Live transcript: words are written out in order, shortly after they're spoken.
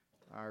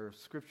Our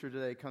scripture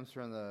today comes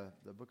from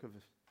the book of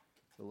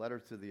the letter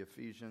to the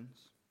Ephesians.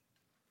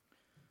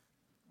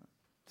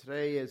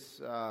 Today is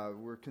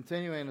we're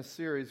continuing a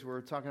series where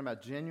we're talking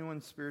about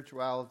genuine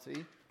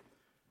spirituality.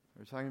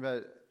 We're talking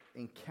about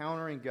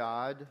encountering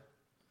God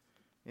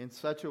in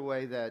such a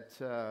way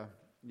that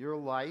your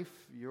life,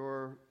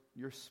 your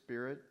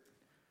spirit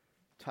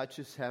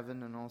touches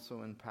heaven and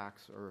also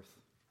impacts earth.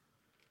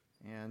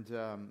 And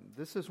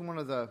this is one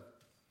of the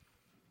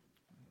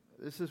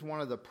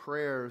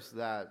prayers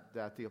that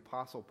the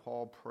Apostle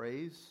Paul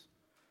prays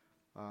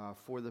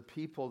for the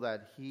people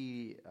that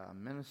he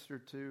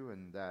ministered to,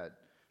 and that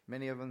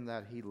many of them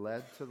that he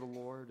led to the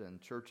Lord, and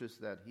churches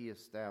that he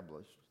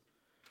established.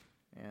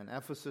 And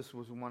Ephesus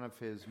was one of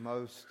his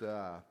most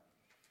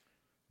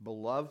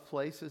beloved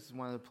places,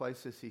 one of the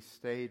places he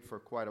stayed for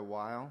quite a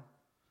while.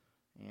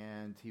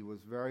 And he was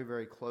very,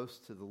 very close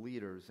to the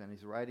leaders, and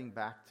he's writing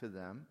back to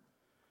them.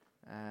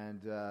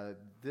 And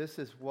this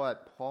is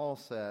what Paul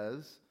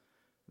says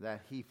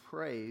that he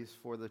prays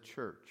for the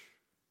church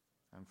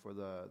and for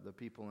the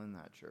people in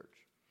that church.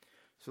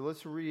 So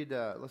let's read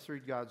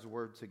God's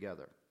word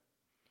together.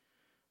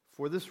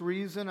 For this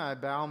reason I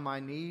bow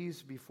my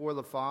knees before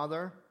the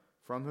Father,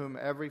 from whom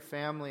every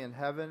family in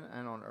heaven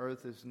and on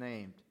earth is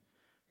named,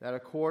 that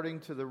according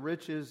to the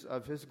riches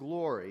of his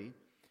glory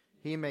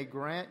he may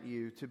grant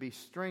you to be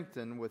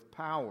strengthened with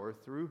power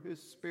through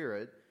his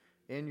Spirit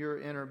in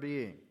your inner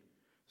being,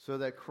 so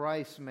that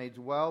Christ may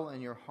dwell in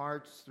your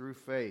hearts through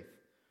faith,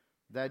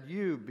 that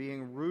you,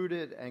 being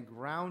rooted and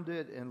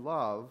grounded in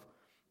love,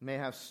 may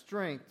have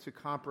strength to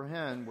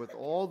comprehend with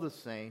all the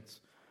saints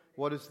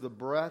what is the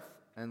breadth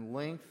and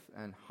length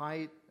and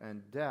height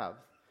and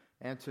depth,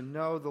 and to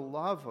know the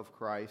love of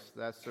Christ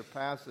that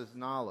surpasses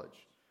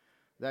knowledge,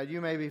 that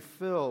you may be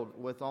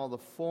filled with all the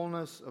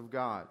fullness of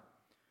God.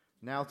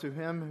 Now to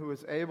him who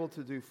is able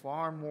to do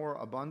far more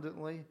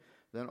abundantly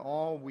than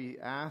all we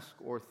ask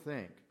or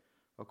think,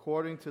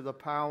 according to the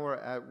power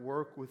at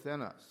work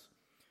within us,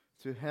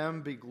 to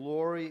him be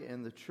glory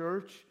in the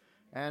church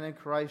and in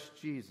Christ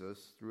Jesus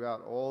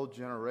throughout all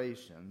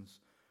generations,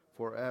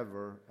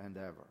 forever and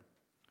ever.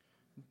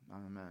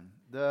 Amen.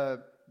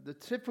 The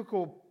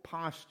typical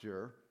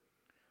posture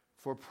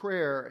for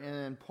prayer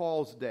in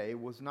Paul's day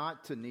was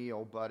not to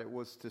kneel, but it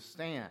was to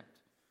stand.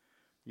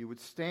 You would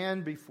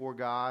stand before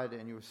God,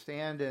 and you would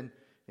stand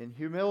in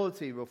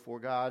humility before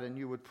God, and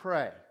you would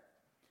pray.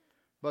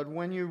 But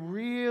when you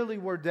really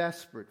were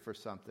desperate for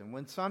something,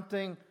 when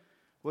something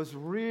was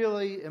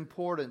really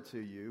important to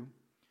you,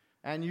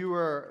 and you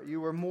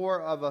were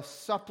more of a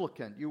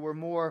supplicant, you were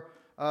more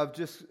of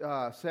just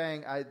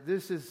saying,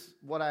 this is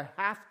what I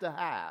have to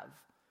have,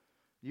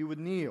 you would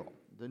kneel.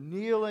 The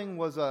kneeling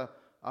was a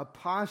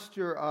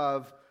posture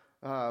of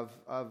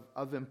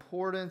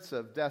importance,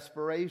 of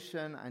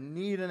desperation. I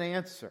need an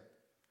answer.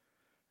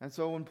 And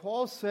so when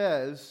Paul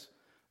says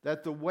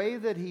that the way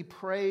that he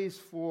prays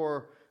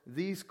for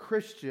these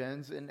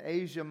Christians in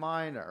Asia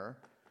Minor,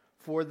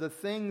 for the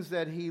things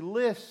that he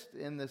lists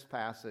in this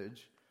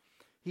passage,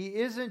 he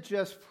isn't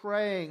just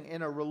praying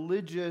in a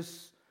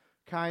religious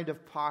kind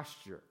of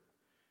posture.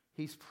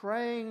 He's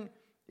praying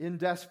in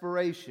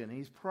desperation.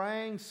 He's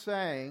praying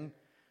saying,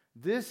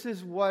 this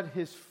is what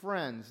his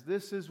friends,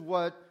 this is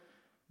what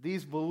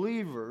these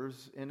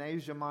believers in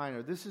Asia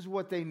Minor, this is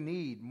what they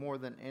need more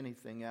than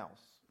anything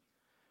else.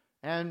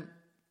 And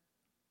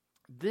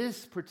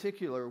this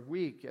particular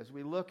week, as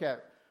we look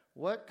at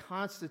what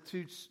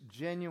constitutes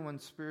genuine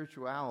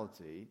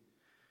spirituality,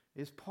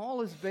 is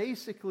Paul is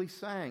basically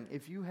saying,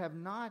 if you have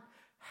not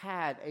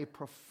had a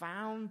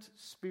profound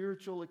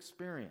spiritual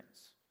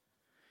experience,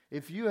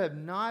 if you have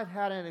not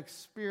had an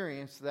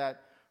experience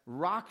that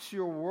rocks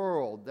your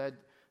world,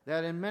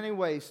 that in many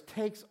ways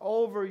takes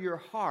over your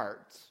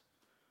heart,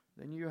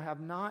 then you have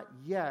not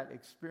yet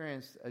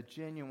experienced a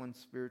genuine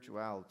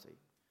spirituality.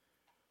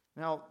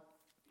 Now,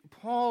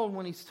 Paul,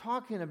 when he's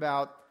talking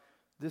about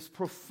this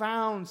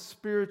profound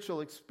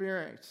spiritual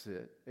experience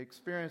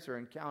or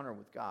encounter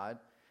with God,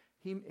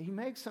 he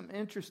makes some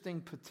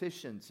interesting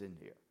petitions in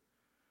here.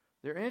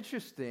 They're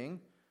interesting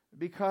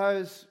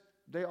because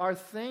they are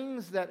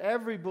things that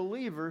every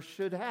believer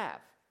should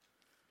have.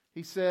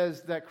 He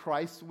says that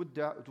Christ would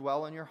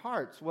dwell in your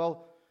hearts.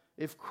 Well,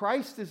 if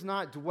Christ is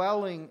not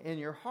dwelling in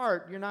your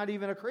heart, you're not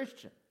even a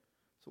Christian.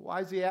 So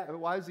why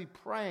is he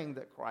praying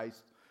that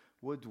Christ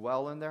would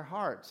dwell in their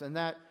hearts and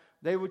that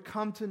they would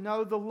come to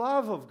know the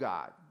love of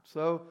God?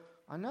 So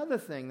another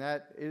thing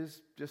that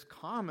is just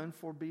common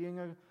for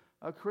being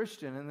a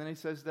Christian. And then he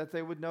says that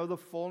they would know the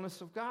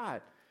fullness of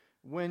God.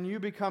 When you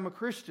become a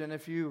Christian,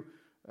 if you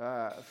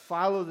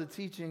follow the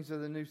teachings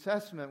of the New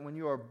Testament, when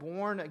you are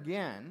born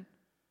again,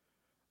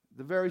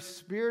 the very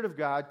Spirit of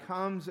God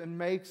comes and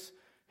makes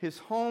his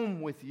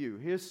home with you.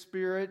 His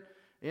Spirit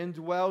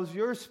indwells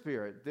your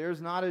spirit. There's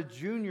not a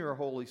junior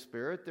Holy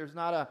Spirit. There's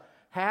not a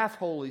half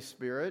Holy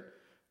Spirit.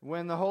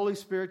 When the Holy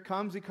Spirit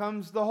comes, he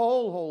comes the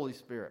whole Holy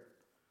Spirit.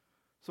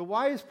 So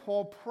why is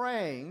Paul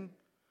praying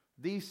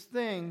these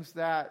things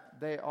that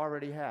they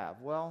already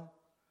have? Well,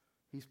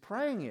 he's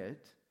praying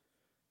it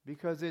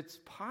because it's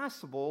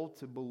possible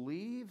to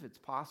believe, it's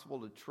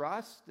possible to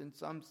trust in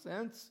some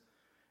sense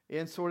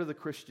in sort of the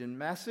Christian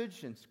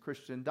message and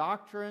Christian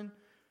doctrine,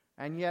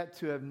 and yet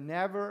to have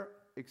never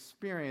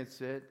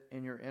experienced it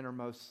in your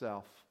innermost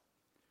self.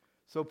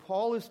 So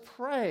Paul is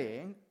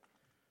praying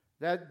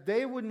that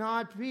they would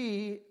not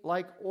be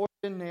like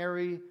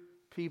ordinary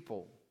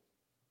people.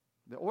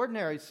 The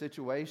ordinary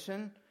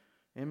situation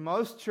in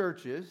most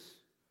churches,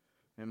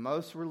 in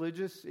most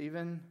religious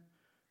even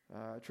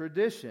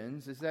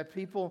traditions, is that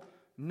people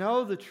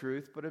know the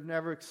truth but have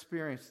never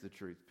experienced the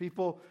truth.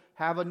 People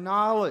have a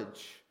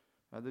knowledge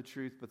of the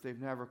truth, but they've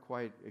never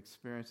quite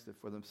experienced it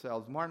for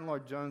themselves. Martin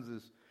Lloyd-Jones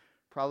is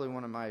probably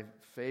one of my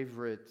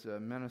favorite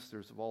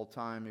ministers of all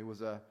time. He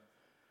was a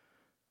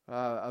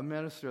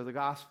minister of the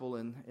gospel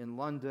in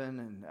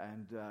London,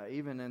 and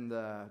even in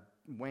the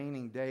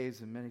waning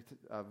days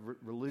of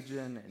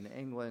religion in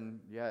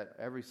England, yet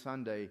every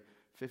Sunday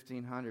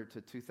 1,500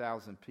 to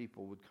 2,000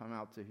 people would come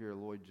out to hear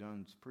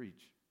Lloyd-Jones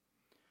preach.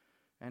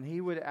 And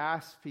he would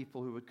ask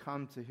people who would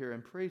come to hear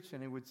him preach,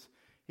 and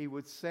he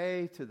would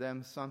say to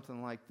them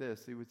something like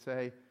this. He would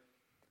say,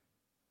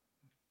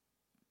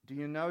 "Do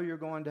you know you're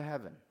going to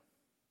heaven?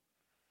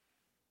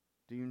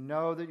 Do you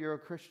know that you're a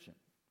Christian?"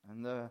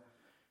 And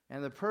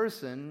the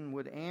person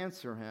would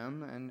answer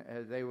him,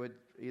 and they would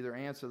either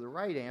answer the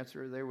right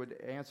answer, or they would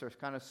answer a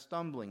kind of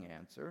stumbling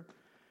answer.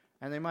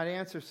 And they might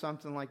answer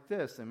something like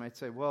this. They might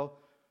say, "Well,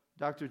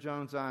 Dr.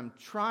 Jones, I'm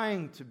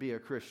trying to be a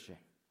Christian.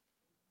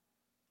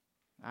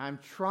 I'm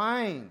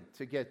trying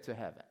to get to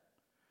heaven."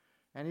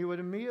 And he would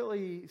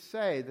immediately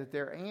say that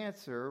their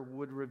answer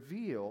would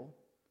reveal,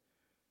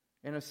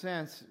 in a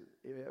sense,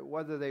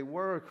 whether they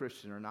were a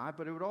Christian or not,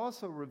 but it would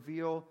also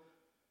reveal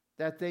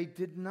that they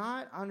did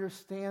not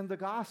understand the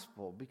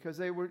gospel. Because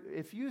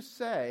if you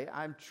say,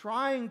 "I'm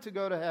trying to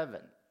go to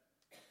heaven,"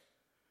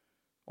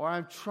 or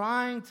 "I'm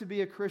trying to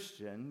be a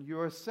Christian," you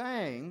are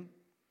saying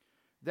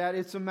that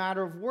it's a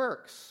matter of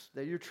works,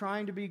 that you're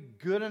trying to be a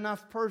good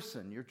enough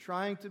person. You're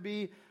trying to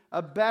be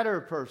a better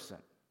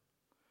person.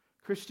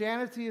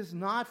 Christianity is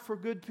not for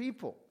good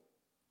people.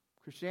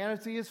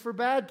 Christianity is for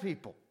bad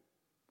people.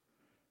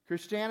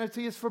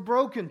 Christianity is for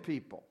broken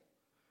people.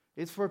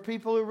 It's for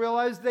people who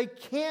realize they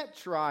can't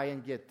try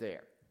and get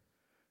there.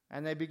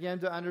 And they begin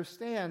to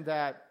understand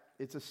that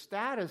it's a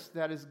status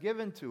that is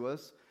given to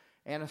us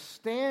and a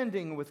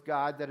standing with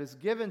God that is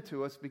given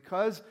to us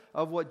because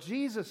of what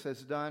Jesus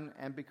has done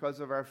and because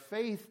of our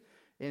faith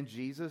in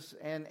Jesus.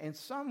 And in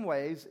some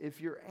ways,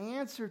 if your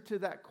answer to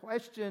that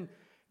question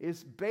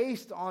is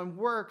based on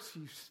works,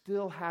 you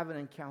still haven't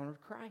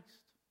encountered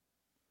Christ.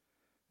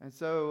 And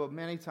so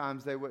many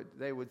times they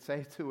would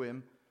say to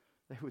him,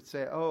 they would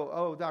say,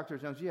 oh, Dr.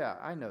 Jones, yeah,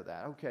 I know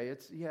that. Okay,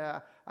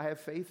 I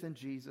have faith in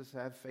Jesus.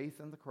 I have faith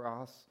in the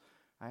cross.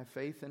 I have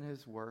faith in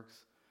his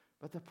works.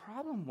 But the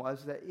problem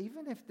was that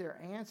even if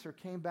their answer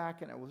came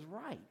back and it was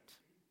right,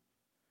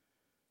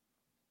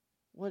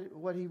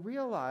 what he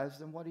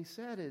realized and what he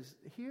said is,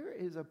 here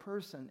is a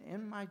person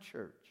in my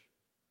church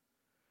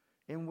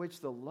in which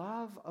the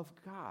love of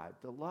God,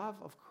 the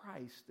love of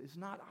Christ is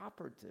not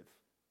operative.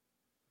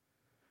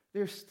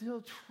 They're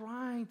still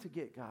trying to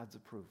get God's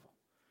approval.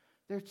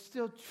 They're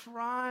still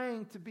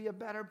trying to be a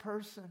better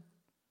person.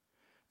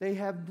 They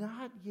have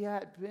not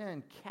yet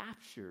been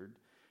captured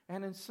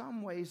and in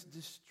some ways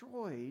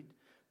destroyed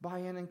by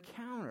an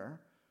encounter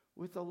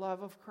with the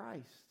love of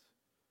Christ.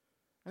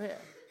 I mean,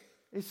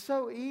 it's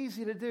so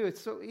easy to do.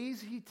 It's so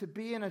easy to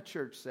be in a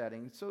church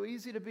setting. It's so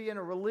easy to be in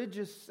a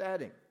religious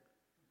setting.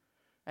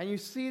 And you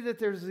see that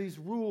there's these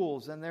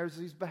rules and there's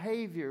these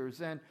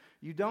behaviors and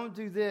you don't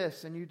do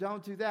this and you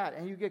don't do that.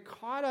 And you get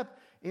caught up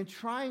in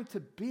trying to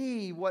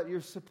be what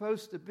you're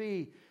supposed to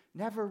be,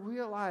 never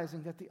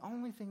realizing that the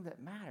only thing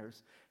that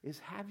matters is,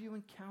 have you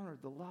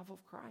encountered the love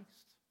of Christ?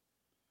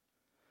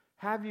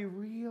 Have you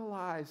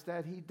realized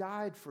that he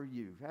died for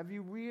you? Have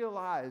you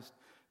realized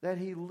that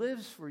he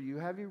lives for you?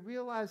 Have you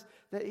realized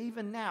that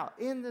even now,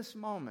 in this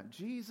moment,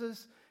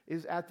 Jesus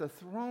is at the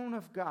throne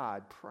of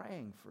God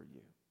praying for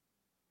you?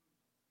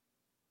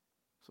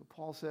 So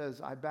Paul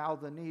says, I bow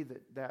the knee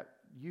that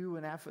you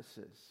in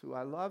Ephesus, who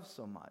I love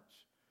so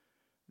much,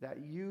 that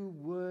you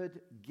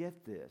would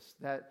get this,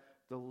 that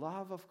the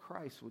love of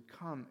Christ would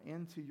come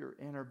into your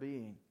inner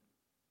being.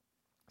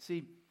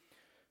 See,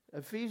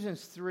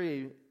 Ephesians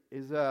 3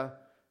 is a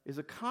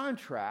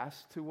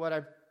contrast to what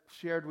I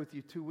shared with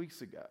you 2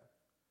 weeks ago.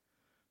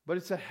 But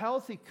it's a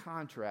healthy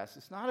contrast.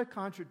 It's not a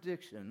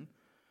contradiction,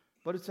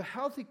 but it's a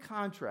healthy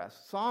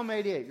contrast. Psalm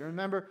 88, you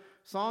remember,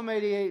 Psalm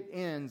 88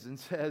 ends and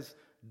says,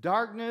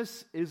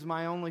 darkness is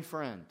my only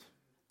friend.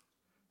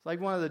 It's like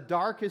one of the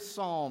darkest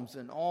psalms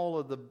in all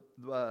of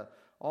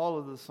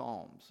the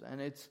psalms.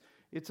 And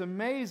it's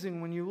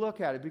amazing when you look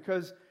at it,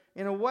 because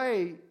in a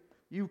way,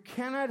 you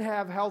cannot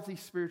have healthy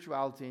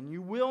spirituality and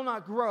you will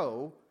not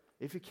grow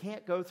if you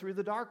can't go through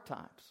the dark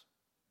times.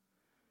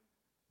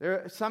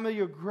 Some of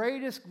your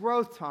greatest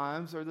growth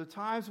times are the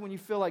times when you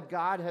feel like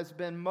God has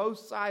been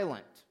most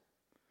silent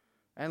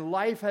and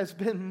life has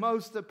been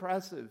most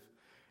oppressive.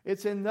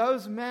 It's in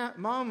those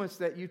moments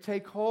that you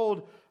take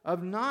hold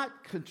of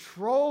not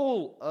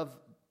control of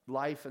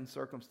life and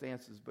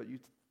circumstances, but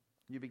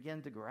you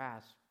begin to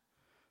grasp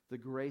the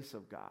grace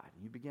of God.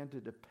 You begin to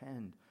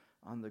depend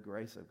on the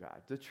grace of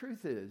God. The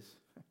truth is,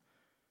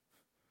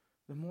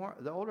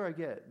 the older I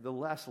get, the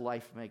less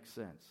life makes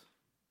sense.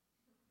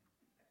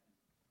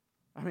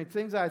 I mean,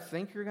 things I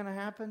think are going to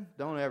happen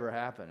don't ever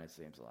happen, it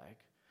seems like.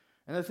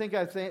 And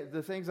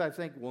the things I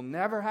think will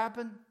never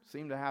happen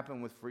seem to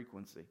happen with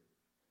frequency.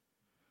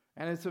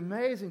 And it's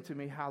amazing to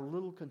me how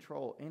little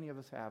control any of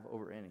us have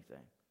over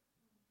anything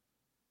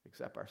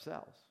except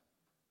ourselves.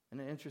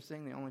 Isn't it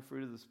interesting? The only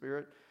fruit of the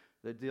Spirit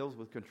that deals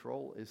with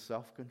control is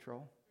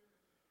self-control.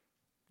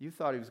 You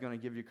thought he was going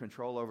to give you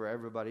control over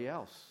everybody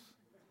else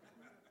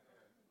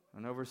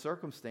and over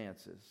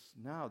circumstances.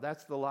 No,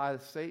 that's the lie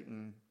that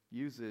Satan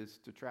uses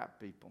to trap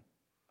people,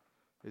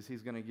 is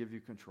he's going to give you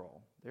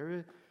control.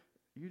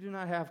 You do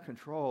not have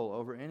control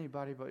over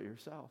anybody but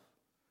yourself.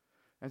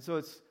 And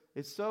so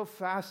it's so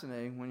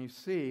fascinating when you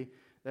see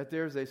that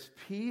there's this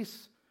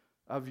piece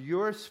of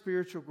your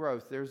spiritual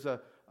growth. There's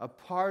a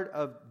part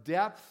of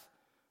depth,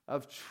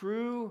 of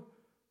true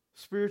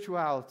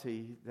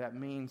spirituality that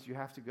means you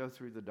have to go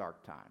through the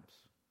dark times.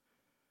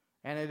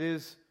 And it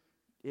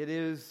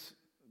is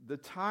the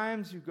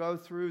times you go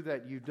through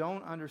that you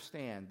don't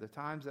understand, the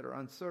times that are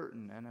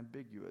uncertain and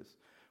ambiguous,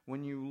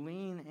 when you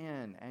lean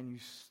in and you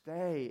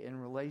stay in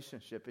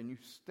relationship and you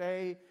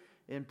stay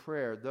in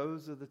prayer,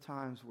 those are the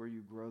times where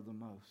you grow the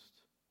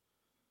most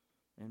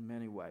in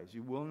many ways.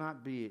 You will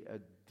not be a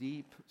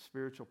deep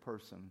spiritual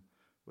person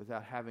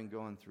without having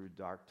gone through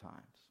dark times.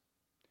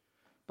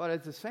 But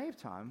at the same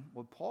time,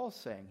 what Paul's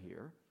saying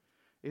here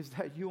is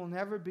that you will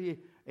never be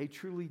a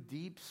truly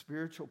deep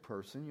spiritual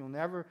person. You'll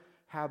never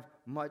have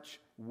much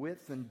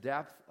width and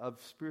depth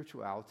of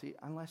spirituality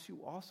unless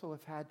you also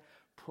have had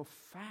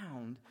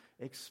profound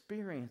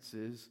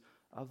experiences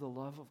of the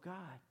love of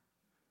God.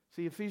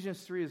 See,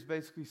 Ephesians 3 is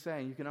basically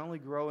saying you can only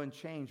grow and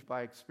change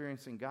by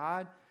experiencing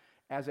God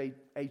as a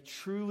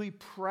truly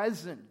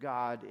present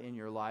God in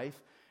your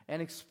life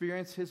and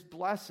experience His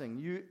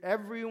blessing.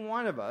 Every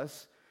one of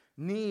us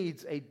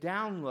needs a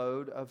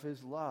download of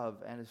His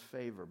love and His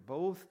favor.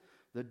 Both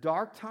the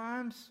dark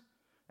times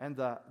and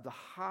the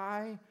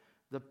high,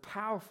 the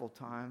powerful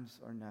times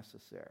are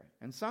necessary.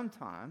 And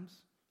sometimes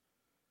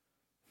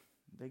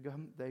they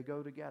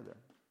go together.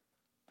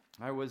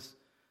 I was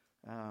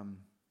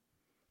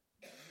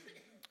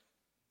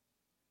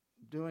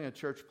doing a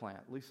church plant.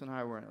 Lisa and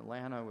I were in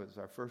Atlanta. It was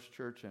our first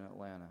church in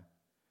Atlanta.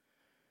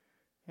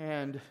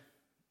 And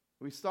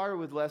we started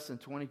with less than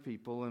 20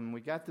 people, and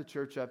we got the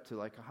church up to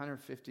like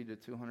 150 to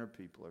 200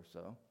 people or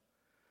so.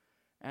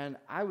 And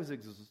I was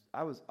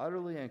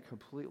utterly and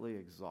completely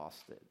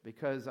exhausted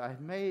because I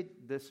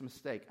made this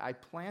mistake. I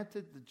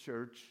planted the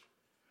church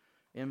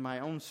in my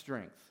own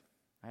strength.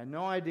 I had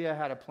no idea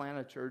how to plant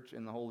a church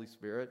in the Holy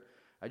Spirit.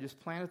 I just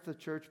planted the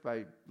church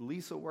by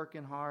Lisa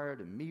working hard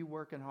and me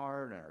working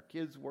hard and our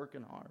kids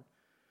working hard.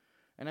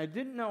 And I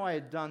didn't know I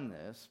had done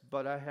this,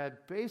 but I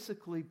had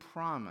basically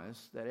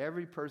promised that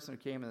every person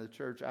who came in the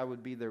church, I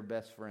would be their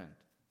best friend.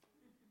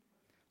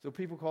 So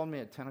people called me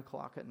at 10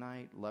 o'clock at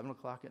night, 11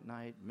 o'clock at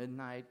night,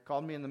 midnight,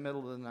 called me in the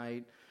middle of the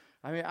night.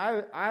 I mean,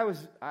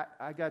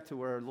 I got to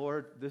where,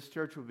 Lord, this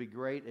church would be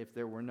great if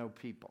there were no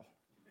people.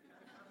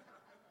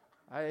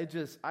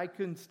 I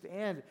couldn't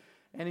stand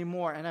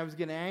anymore, and I was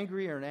getting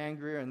angrier and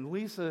angrier. And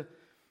Lisa,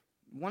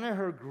 one of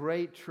her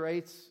great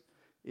traits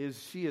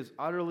is she is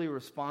utterly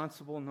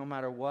responsible no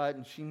matter what,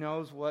 and she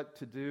knows what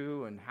to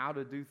do and how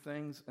to do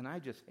things, and I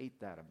just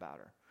hate that about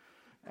her.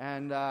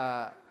 And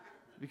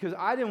because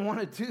I didn't want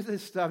to do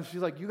this stuff,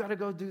 she's like, you got to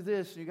go do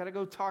this, you got to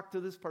go talk to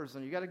this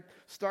person, you got to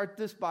start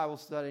this Bible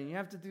study, and you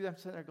have to do that. I'm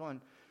sitting there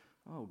going,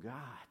 oh God,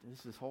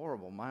 this is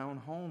horrible. My own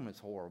home is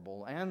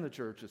horrible, and the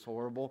church is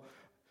horrible.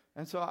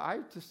 And so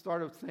I just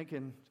started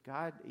thinking,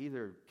 God,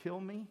 either kill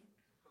me,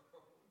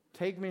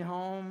 take me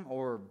home,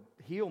 or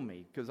heal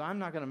me, because I'm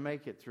not going to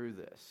make it through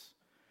this.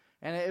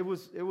 And it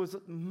was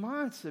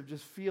months of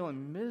just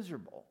feeling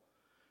miserable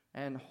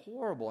and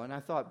horrible. And I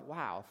thought,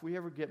 wow, if we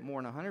ever get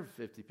more than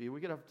 150 people,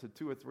 we get up to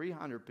 200 or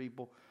 300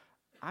 people,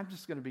 I'm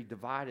just going to be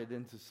divided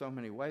into so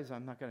many ways,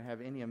 I'm not going to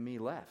have any of me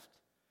left.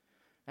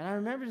 And I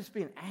remember just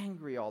being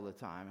angry all the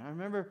time. And I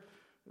remember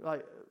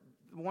like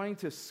wanting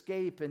to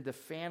escape into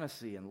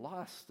fantasy and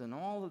lust and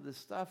all of this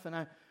stuff. And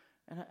I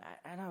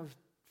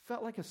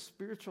felt like a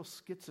spiritual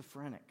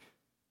schizophrenic.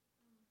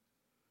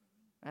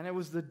 And it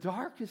was the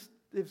darkest.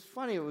 It was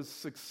funny. It was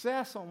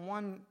success on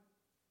one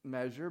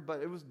measure,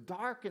 but it was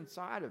dark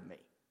inside of me.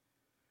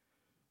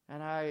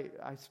 And I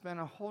spent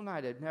a whole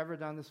night. I'd never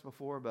done this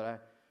before, but I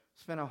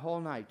spent a whole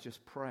night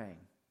just praying.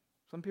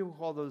 Some people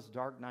call those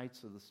dark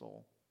nights of the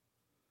soul.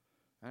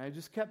 And I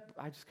just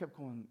kept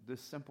going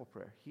this simple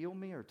prayer: heal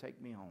me or take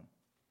me home.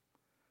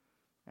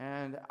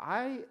 And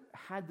I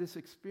had this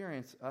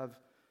experience of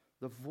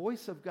the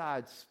voice of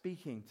God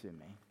speaking to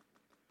me.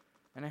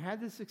 And I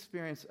had this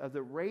experience of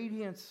the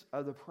radiance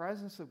of the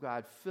presence of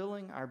God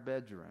filling our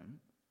bedroom.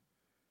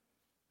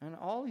 And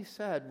all he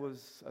said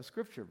was a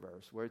scripture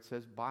verse where it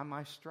says, by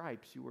my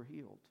stripes you were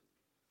healed.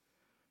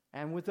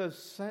 And with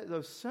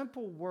those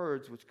simple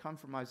words which come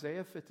from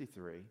Isaiah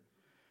 53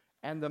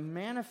 and the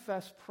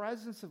manifest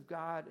presence of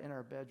God in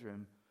our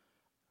bedroom,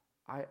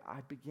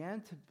 I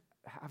began to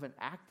have an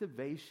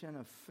activation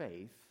of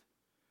faith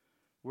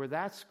where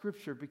that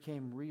scripture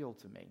became real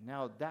to me.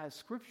 Now, that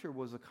scripture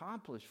was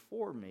accomplished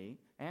for me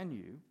and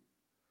you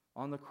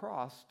on the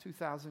cross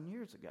 2,000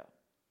 years ago.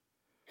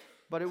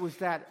 But it was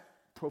that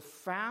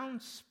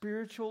profound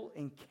spiritual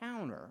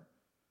encounter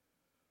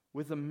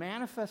with the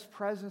manifest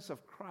presence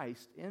of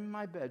Christ in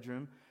my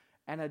bedroom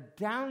and a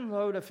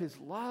download of his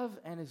love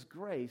and his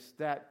grace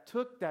that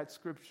took that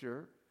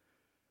scripture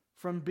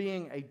from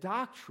being a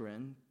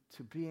doctrine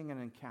to being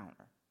an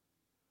encounter.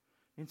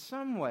 In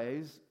some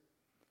ways,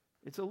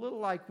 it's a little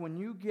like when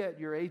you get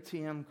your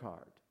ATM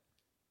card.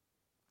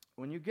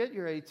 When you get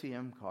your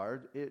ATM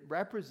card, it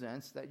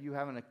represents that you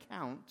have an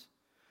account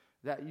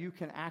that you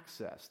can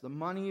access. The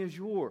money is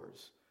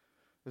yours.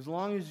 As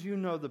long as you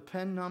know the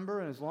PIN number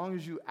and as long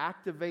as you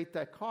activate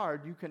that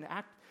card,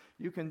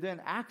 you can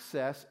then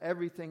access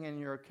everything in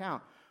your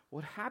account.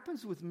 What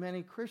happens with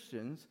many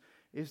Christians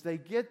is they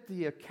get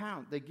the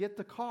account, they get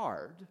the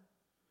card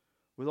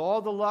with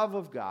all the love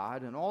of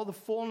God and all the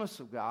fullness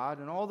of God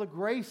and all the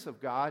grace of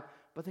God,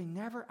 but they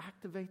never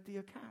activate the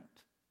account.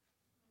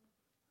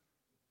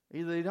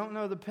 Either they don't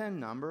know the PIN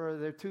number or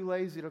they're too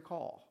lazy to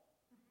call.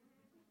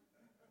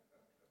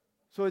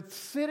 So it's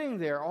sitting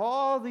there,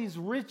 all these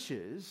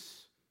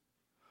riches,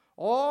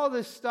 all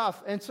this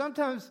stuff, and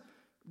sometimes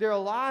there are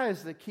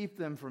lies that keep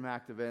them from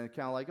activating.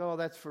 Kind of like, oh,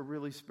 that's for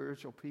really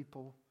spiritual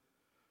people.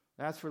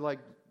 That's for like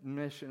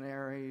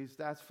missionaries.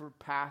 That's for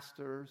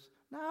pastors.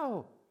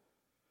 No.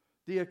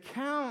 The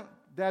account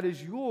that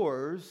is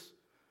yours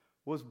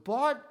was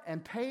bought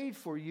and paid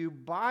for you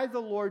by the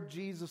Lord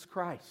Jesus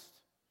Christ.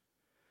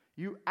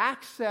 You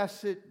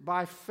access it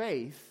by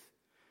faith,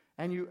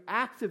 and you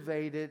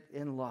activate it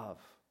in love.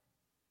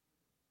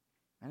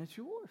 And it's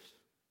yours.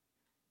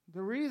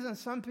 The reason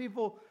some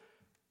people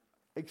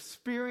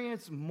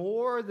experience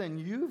more than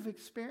you've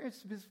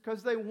experienced is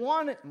because they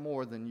want it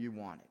more than you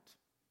want it.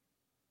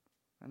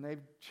 And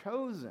they've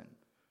chosen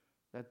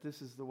that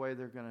this is the way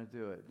they're going to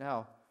do it.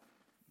 Now,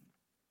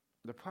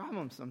 the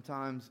problem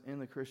sometimes in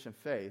the Christian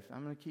faith,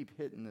 I'm going to keep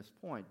hitting this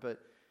point, but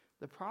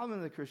the problem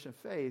in the Christian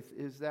faith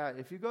is that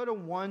if you go to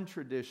one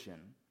tradition,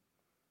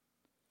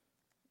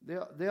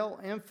 they'll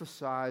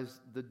emphasize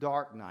the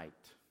dark night.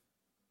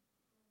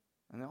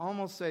 And they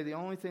almost say the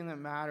only thing that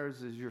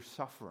matters is your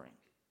suffering.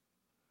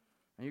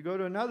 And you go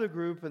to another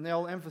group and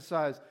they'll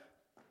emphasize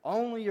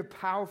only your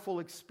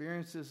powerful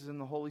experiences in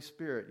the Holy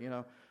Spirit. You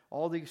know,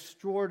 all the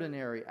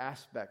extraordinary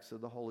aspects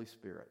of the Holy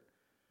Spirit.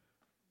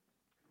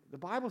 The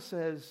Bible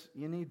says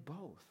you need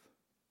both.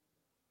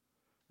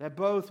 That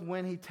both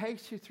when he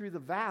takes you through the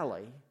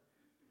valley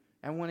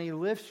and when he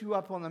lifts you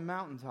up on the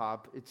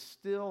mountaintop, it's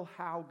still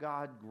how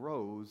God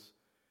grows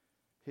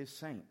his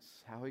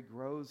saints, how he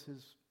grows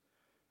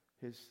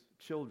his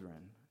children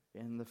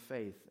in the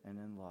faith and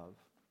in love.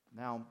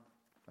 Now,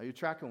 are you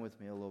tracking with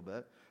me a little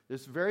bit?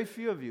 There's very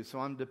few of you, so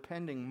I'm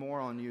depending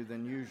more on you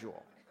than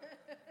usual.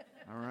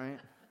 All right?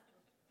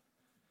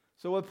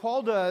 So what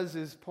Paul does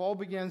is Paul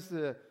begins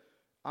to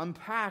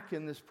unpack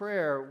in this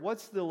prayer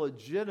what's the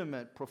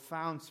legitimate,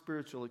 profound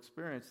spiritual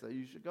experience that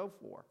you should go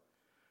for.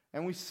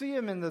 And we see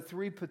him in the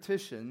three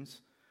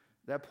petitions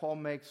that Paul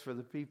makes for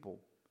the people.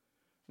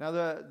 Now,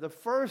 the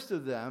first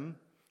of them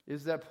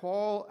is that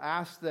Paul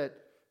asks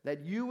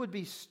that you would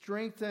be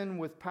strengthened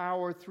with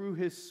power through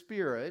his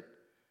Spirit,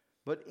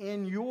 but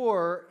in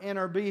your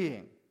inner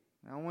being.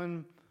 Now,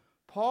 when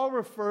Paul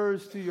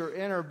refers to your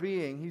inner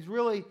being,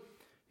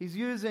 he's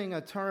using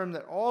a term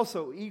that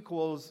also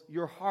equals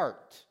your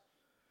heart.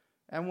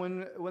 And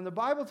when the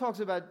Bible talks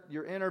about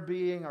your inner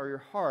being or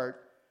your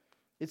heart,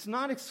 it's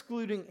not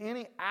excluding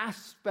any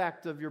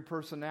aspect of your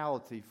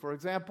personality. For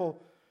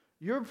example,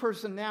 your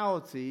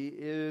personality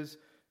is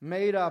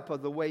made up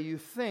of the way you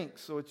think,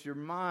 so it's your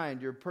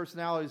mind. Your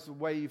personality is the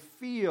way you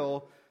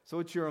feel, so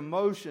it's your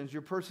emotions.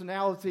 Your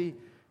personality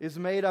is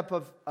made up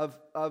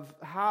of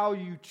how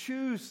you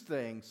choose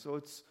things, so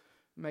it's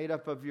made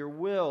up of your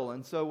will.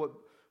 And so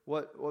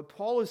what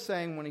Paul is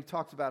saying when he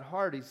talks about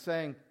heart, he's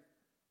saying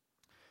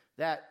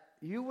that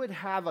you would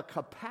have a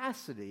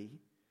capacity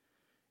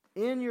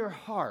in your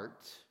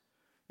heart,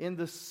 in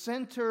the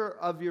center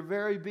of your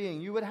very being.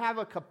 You would have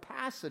a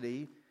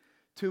capacity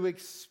to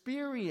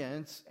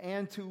experience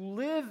and to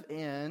live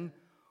in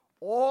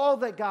all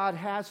that God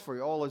has for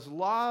you, all his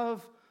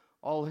love,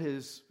 all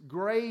his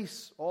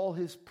grace, all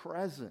his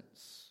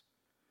presence.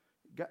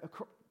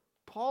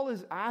 Paul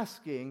is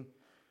asking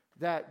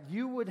that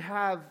you would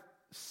have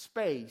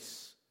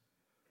space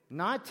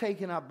not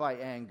taken up by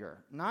anger,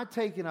 not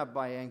taken up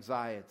by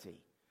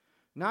anxiety,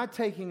 not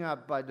taken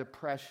up by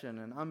depression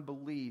and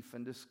unbelief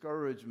and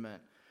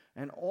discouragement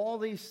and all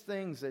these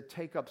things that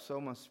take up so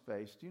much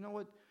space. Do you know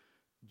what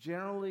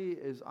generally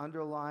is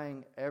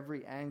underlying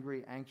every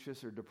angry,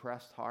 anxious, or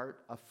depressed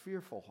heart? A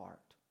fearful heart.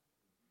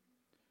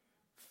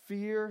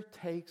 Fear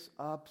takes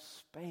up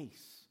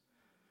space.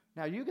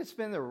 Now, you could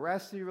spend the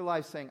rest of your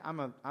life saying, I'm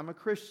a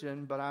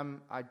Christian, but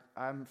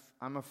I'm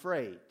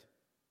afraid.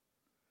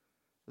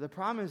 The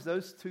problem is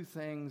those two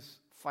things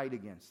fight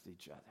against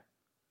each other.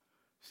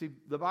 See,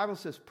 the Bible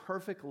says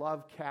perfect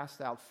love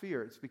casts out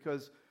fear. It's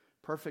because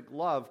perfect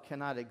love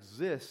cannot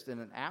exist in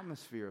an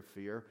atmosphere of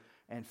fear,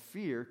 and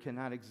fear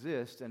cannot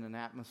exist in an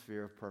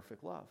atmosphere of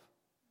perfect love.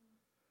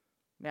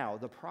 Now,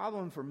 the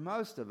problem for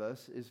most of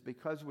us is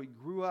because we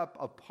grew up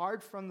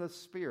apart from the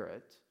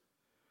Spirit,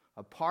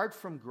 apart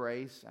from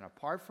grace, and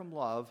apart from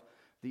love,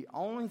 the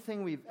only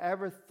thing we've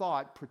ever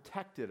thought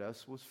protected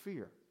us was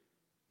fear.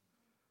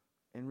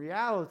 In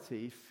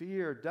reality,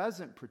 fear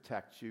doesn't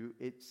protect you.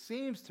 It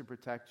seems to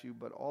protect you,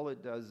 but all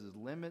it does is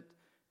limit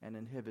and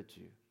inhibit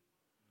you.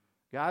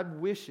 God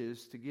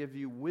wishes to give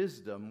you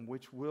wisdom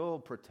which will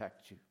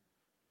protect you.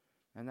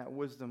 And that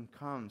wisdom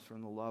comes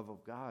from the love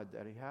of God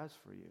that He has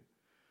for you.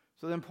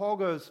 So then Paul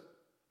goes,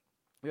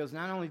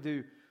 not only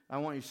do I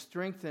want you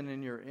strengthened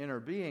in your inner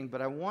being,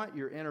 but I want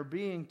your inner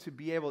being to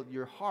be able,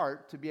 your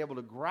heart, to be able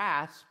to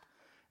grasp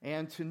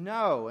and to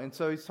know. And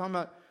so he's talking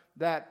about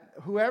that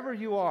whoever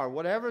you are,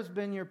 whatever's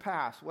been your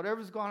past,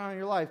 whatever's gone on in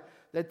your life,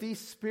 that these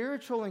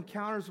spiritual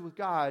encounters with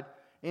God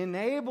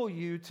enable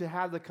you to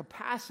have the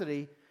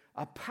capacity,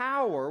 a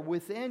power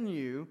within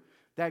you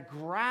that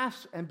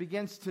grasps and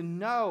begins to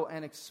know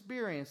and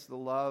experience the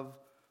love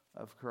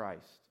of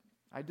Christ.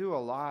 I do a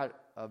lot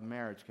of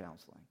marriage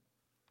counseling.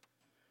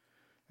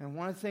 And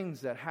one of the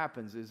things that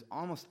happens is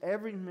almost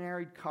every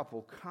married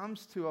couple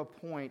comes to a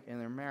point in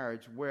their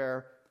marriage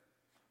where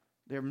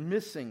they're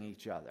missing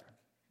each other.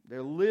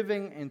 They're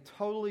living in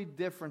totally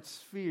different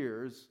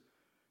spheres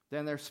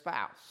than their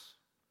spouse.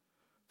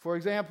 For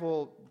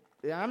example,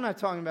 I'm not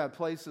talking about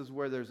places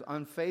where there's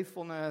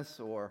unfaithfulness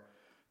or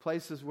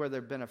places where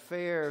there have been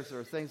affairs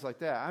or things like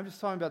that. I'm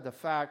just talking about the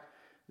fact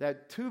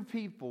that two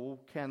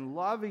people can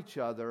love each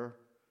other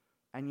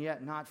and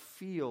yet not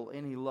feel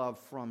any love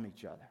from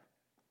each other.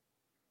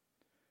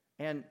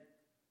 And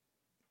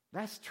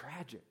that's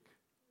tragic.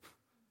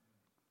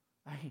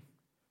 I mean,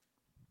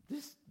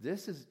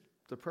 this is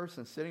the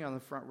person sitting on the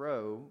front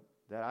row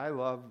that I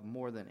love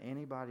more than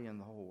anybody in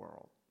the whole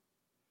world.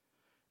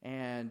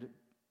 And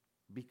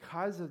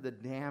because of the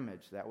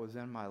damage that was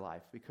in my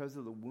life, because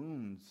of the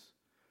wounds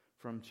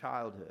from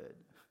childhood,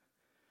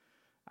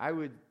 I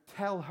would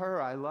tell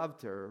her I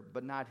loved her,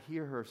 but not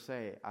hear her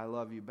say, I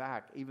love you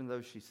back, even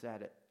though she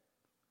said it.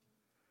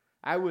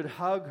 I would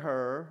hug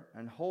her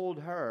and hold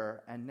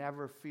her and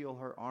never feel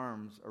her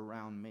arms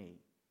around me.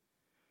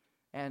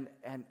 And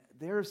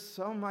there's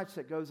so much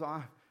that goes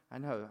on. I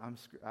know,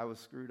 I was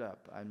screwed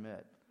up, I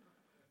admit.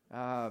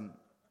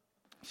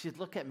 She'd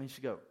look at me and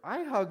she'd go,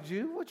 I hugged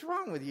you, what's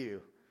wrong with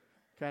you?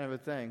 Kind of a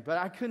thing. But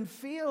I couldn't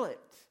feel it.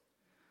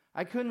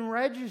 I couldn't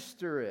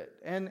register it.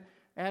 And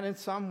in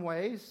some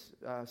ways,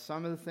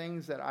 some of the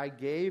things that I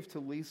gave to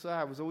Lisa,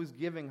 I was always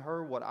giving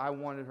her what I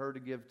wanted her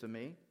to give to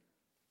me.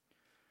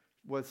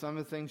 What some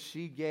of the things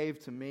she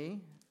gave to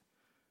me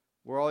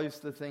were always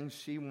the things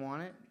she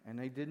wanted, and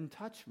they didn't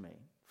touch me.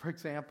 For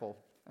example,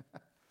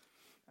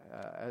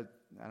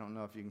 I don't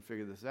know if you can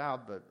figure this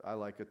out, but I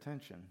like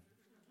attention.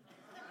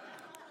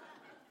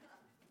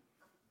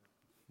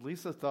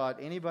 Lisa thought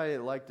anybody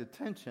that liked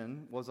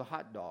attention was a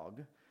hot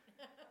dog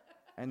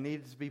and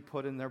needed to be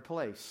put in their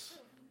place.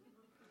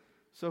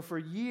 So for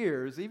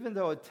years, even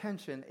though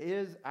attention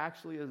is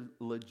actually a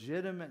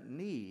legitimate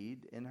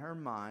need in her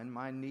mind,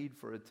 my need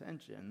for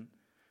attention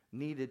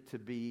needed to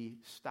be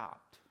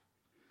stopped.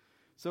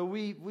 So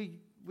we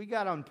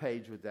got on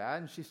page with that,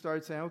 and she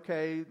started saying,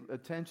 okay,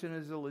 attention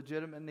is a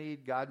legitimate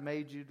need. God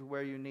made you to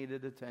where you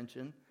needed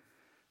attention.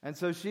 And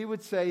so she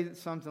would say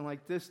something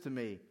like this to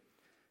me,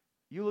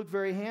 you look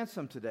very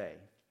handsome today.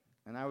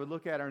 And I would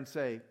look at her and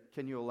say,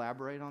 can you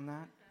elaborate on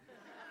that?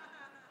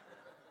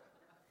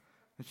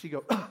 And she'd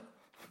go,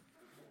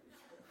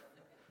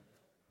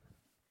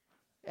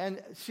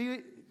 And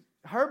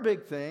her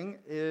big thing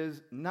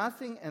is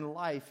nothing in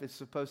life is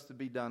supposed to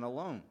be done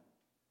alone.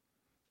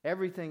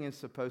 Everything is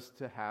supposed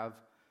to have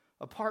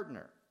a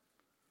partner.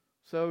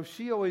 So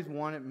she always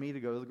wanted me to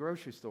go to the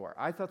grocery store.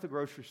 I thought the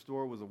grocery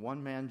store was a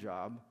one-man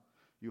job.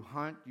 You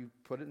hunt, you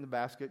put it in the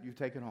basket, you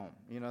take it home.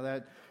 You know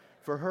that.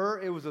 For her,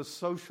 it was a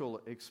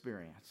social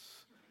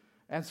experience.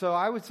 And so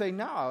I would say,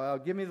 no,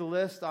 give me the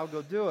list, I'll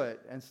go do it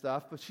and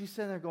stuff. But she's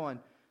sitting there going,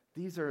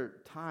 these are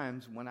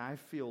times when I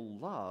feel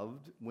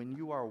loved, when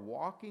you are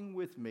walking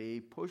with me,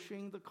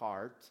 pushing the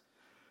cart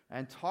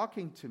and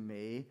talking to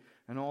me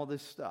and all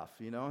this stuff,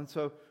 you know. And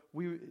so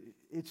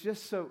it's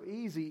just so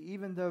easy,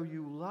 even though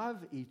you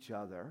love each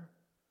other,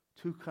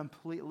 to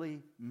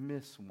completely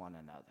miss one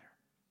another.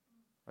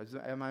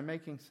 Am I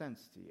making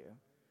sense to you?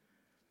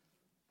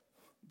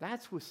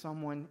 That's with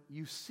someone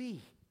you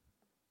see.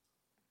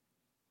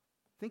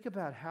 Think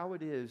about how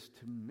it is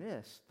to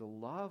miss the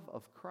love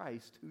of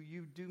Christ who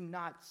you do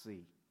not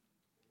see.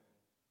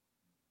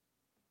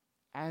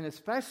 And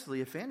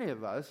especially if any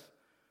of us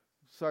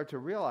start to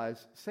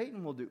realize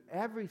Satan will do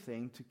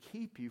everything to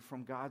keep you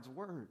from God's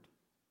word.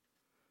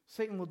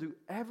 Satan will do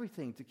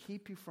everything to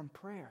keep you from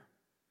prayer.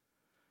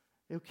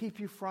 It'll keep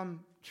you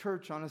from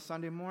church on a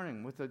Sunday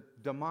morning with a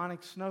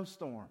demonic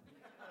snowstorm.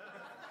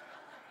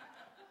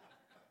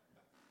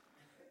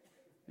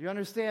 You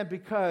understand?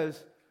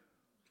 Because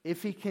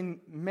if he can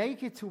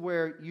make it to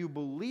where you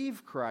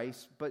believe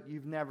Christ, but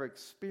you've never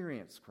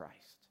experienced Christ.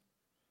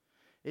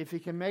 If he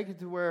can make it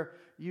to where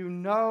you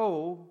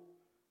know,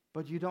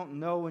 but you don't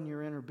know in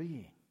your inner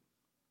being.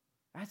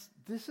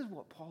 This is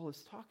what Paul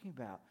is talking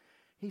about.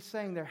 He's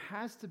saying there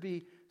has to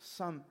be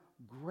some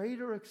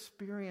greater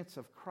experience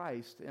of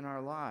Christ in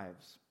our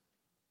lives.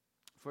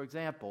 For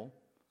example,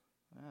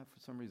 for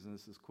some reason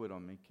this has quit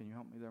on me. Can you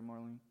help me there,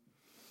 Marlene?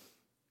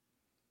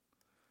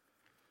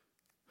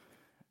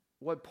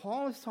 What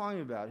Paul is talking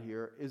about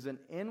here is an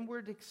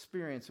inward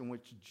experience in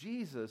which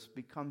Jesus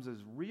becomes as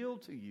real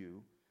to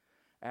you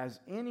as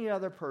any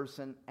other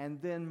person,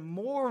 and then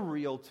more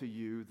real to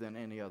you than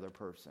any other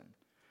person.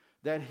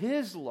 That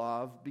his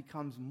love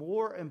becomes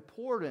more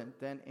important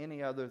than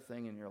any other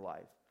thing in your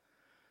life.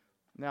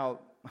 Now,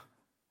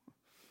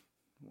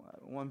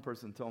 one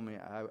person told me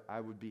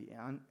I would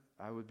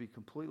be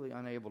completely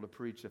unable to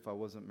preach if I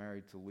wasn't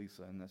married to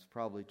Lisa, and that's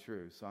probably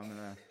true. So I'm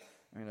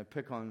gonna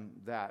pick on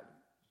that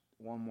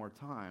one more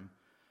time.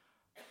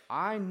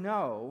 I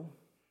know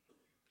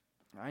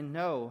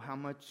how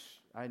much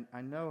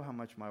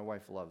my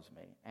wife loves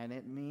me, and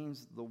it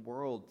means the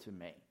world to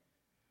me.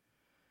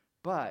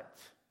 But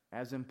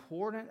as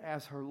important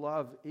as her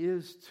love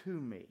is to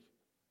me,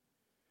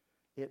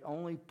 it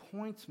only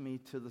points me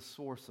to the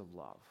source of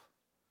love.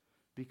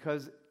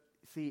 Because,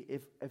 see,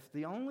 if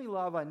the only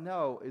love I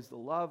know is the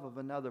love of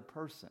another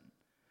person,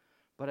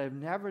 but I've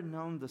never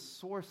known the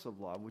source of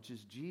love, which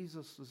is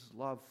Jesus'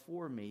 love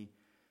for me,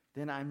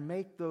 then I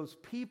make those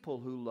people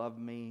who love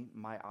me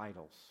my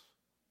idols.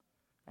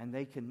 And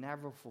they can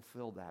never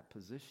fulfill that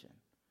position.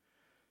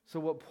 So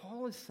what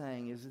Paul is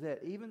saying is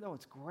that even though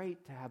it's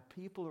great to have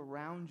people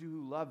around you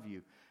who love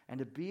you and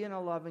to be in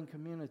a loving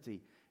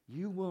community,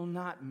 you will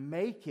not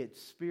make it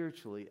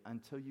spiritually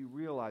until you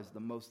realize the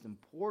most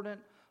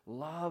important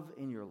love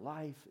in your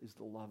life is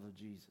the love of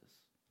Jesus.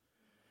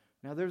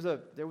 Now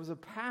there was a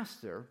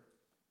pastor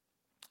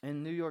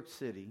in New York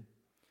City.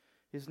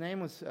 His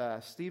name was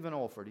Stephen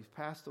Olford. He's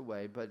passed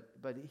away,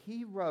 but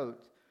he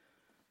wrote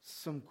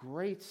some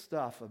great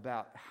stuff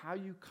about how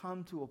you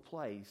come to a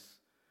place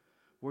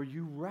where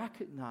you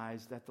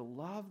recognize that the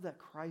love that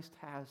Christ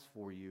has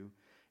for you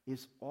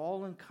is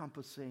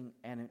all-encompassing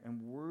and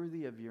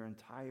worthy of your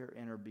entire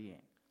inner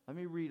being. Let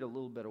me read a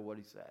little bit of what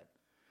he said.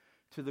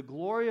 To the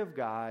glory of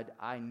God,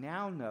 I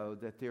now know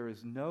that there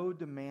is no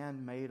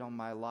demand made on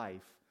my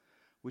life,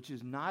 which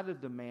is not a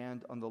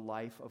demand on the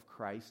life of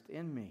Christ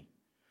in me.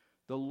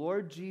 The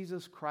Lord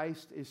Jesus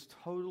Christ is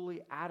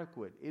totally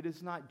adequate. It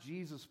is not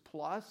Jesus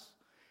plus.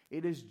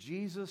 It is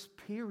Jesus,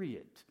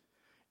 period.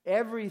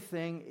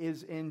 Everything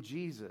is in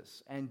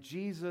Jesus, and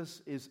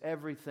Jesus is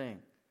everything.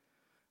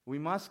 We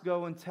must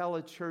go and tell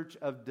a church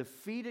of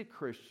defeated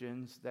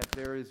Christians that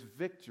there is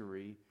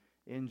victory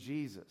in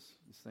Jesus.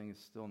 This thing is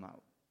still not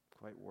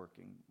quite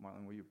working.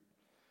 Marlon, will you?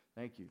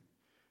 Thank you.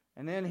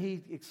 And then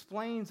he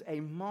explains a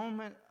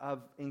moment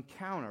of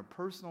encounter,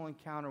 personal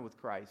encounter with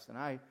Christ. And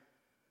I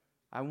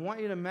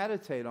want you to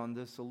meditate on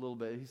this a little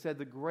bit. He said,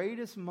 the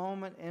greatest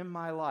moment in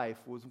my life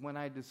was when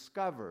I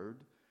discovered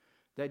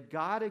that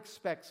God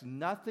expects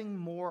nothing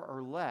more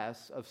or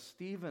less of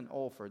Stephen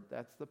Olford,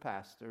 that's the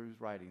pastor who's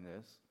writing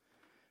this,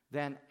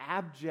 than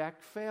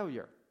abject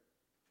failure.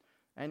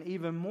 And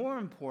even more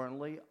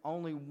importantly,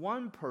 only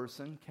one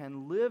person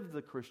can live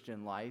the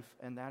Christian life,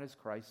 and that is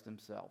Christ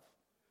himself.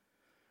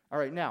 All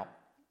right, now,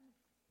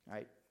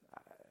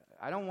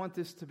 I don't want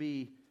this to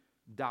be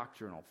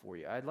doctrinal for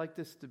you. I'd like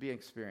this to be an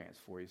experience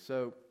for you.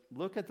 So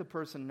look at the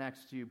person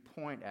next to you,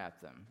 point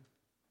at them.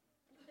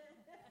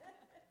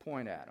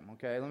 Point at them,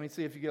 okay? Let me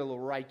see if you get a little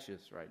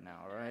righteous right now,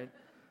 all right?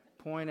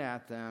 Point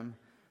at them.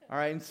 All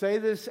right, and say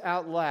this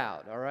out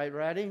loud, all right?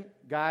 Ready?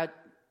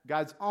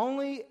 God's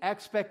only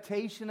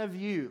expectation of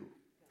you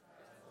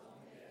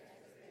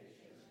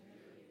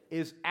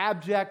is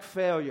abject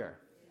failure.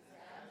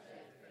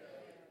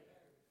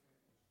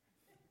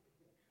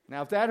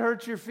 Now, if that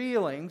hurts your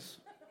feelings,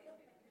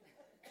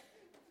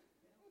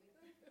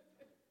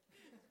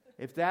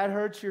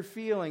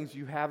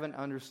 you haven't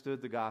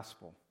understood the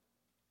gospel.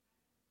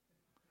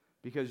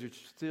 Because you're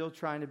still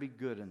trying to be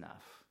good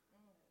enough.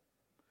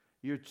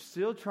 You're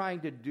still trying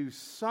to do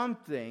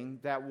something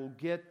that will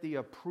get the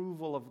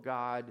approval of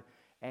God,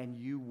 and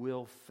you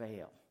will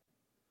fail.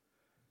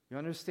 You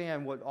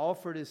understand what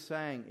Alford is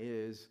saying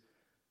is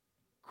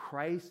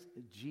Christ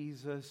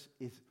Jesus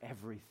is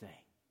everything.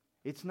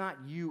 It's not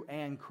you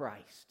and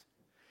Christ.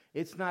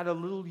 It's not a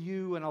little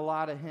you and a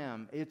lot of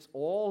him. It's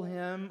all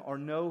him or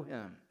no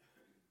him.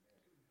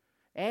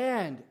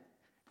 And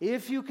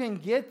if you can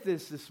get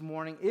this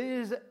morning,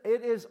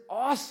 it is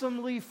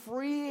awesomely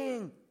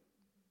freeing.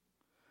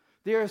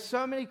 There are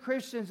so many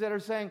Christians that are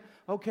saying,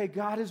 okay,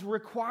 God is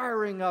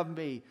requiring of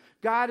me.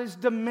 God is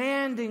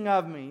demanding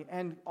of me.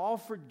 And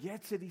Alford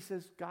gets it. He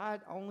says,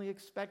 God only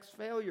expects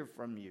failure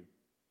from you.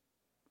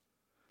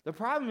 The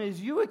problem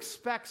is you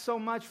expect so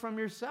much from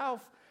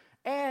yourself,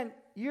 and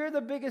you're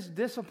the biggest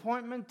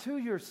disappointment to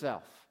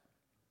yourself.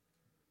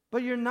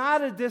 But you're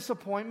not a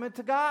disappointment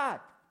to God,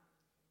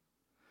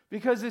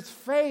 because it's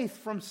faith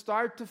from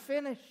start to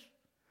finish.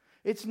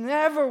 It's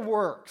never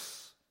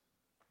works.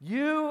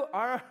 You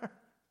are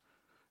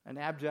an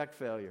abject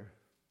failure,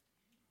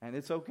 and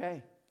it's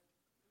okay,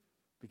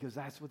 because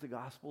that's what the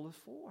gospel is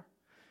for.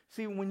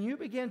 See, when you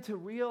begin to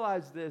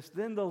realize this,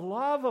 then the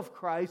love of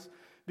Christ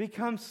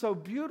becomes so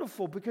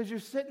beautiful, because you're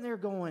sitting there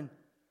going,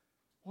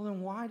 well,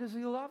 then why does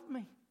he love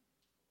me?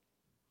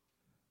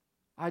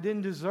 I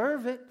didn't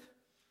deserve it.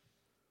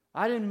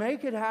 I didn't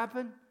make it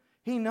happen.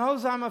 He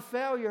knows I'm a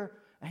failure,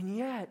 and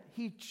yet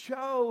he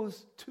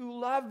chose to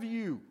love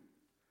you.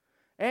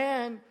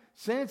 And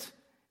since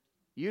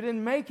you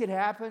didn't make it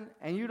happen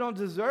and you don't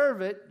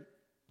deserve it,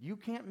 you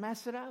can't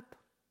mess it up.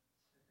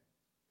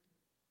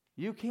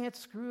 You can't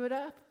screw it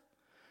up.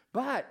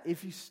 But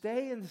if you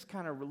stay in this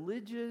kind of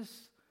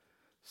religious,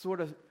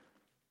 sort of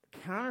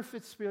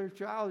counterfeit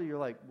spirituality, you're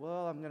like,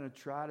 well, I'm going to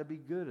try to be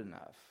good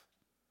enough.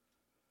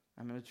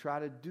 I'm going to try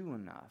to do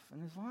enough.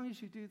 And as long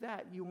as you do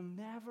that, you will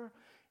never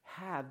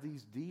have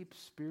these deep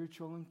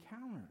spiritual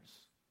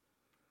encounters.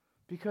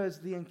 Because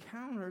the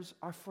encounters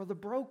are for the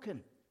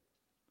broken.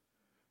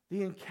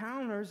 The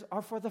encounters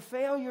are for the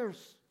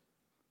failures.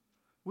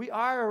 We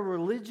are a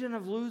religion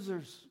of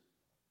losers.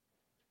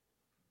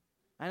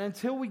 And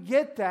until we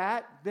get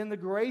that, then the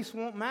grace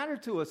won't matter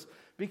to us,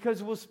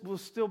 because we'll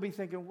still be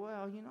thinking,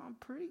 well, I'm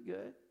pretty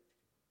good.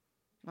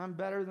 I'm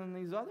better than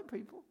these other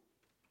people.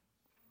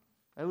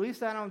 At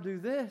least I don't do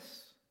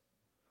this.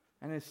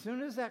 And as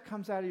soon as that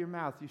comes out of your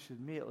mouth, you should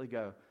immediately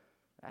go,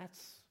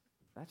 that's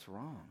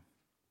wrong.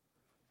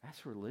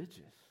 That's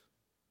religious.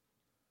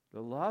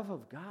 The love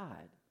of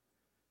God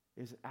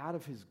is out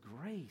of his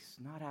grace,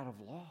 not out of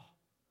law.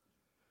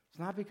 It's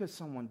not because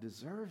someone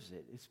deserves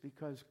it. It's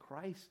because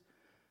Christ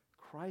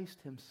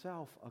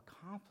himself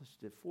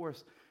accomplished it for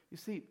us. You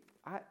see,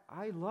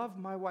 I love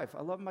my wife.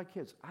 I love my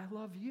kids. I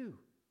love you.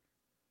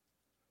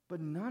 But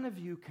none of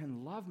you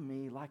can love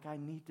me like I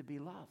need to be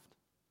loved.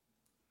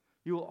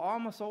 You will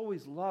almost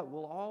always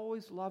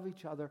love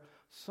each other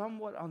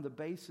somewhat on the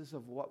basis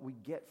of what we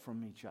get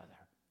from each other.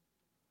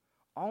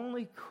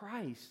 Only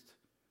Christ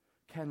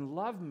can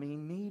love me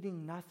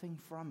needing nothing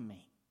from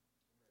me.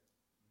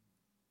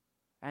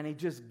 And he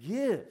just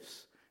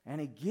gives,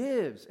 and he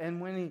gives. And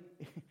when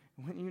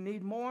you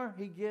need more,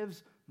 he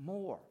gives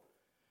more.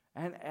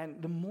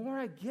 And the more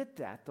I get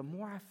that, the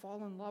more I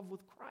fall in love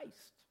with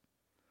Christ.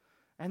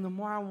 And the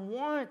more I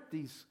want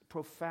these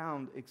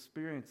profound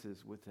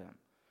experiences with him.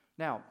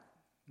 Now,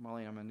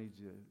 Marlene, I'm going to need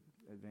you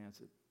to advance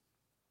it.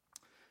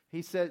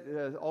 He said,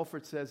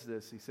 Alford says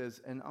this, he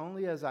says, and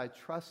only as I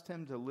trust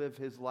him to live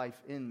his life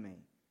in me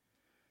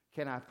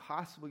can I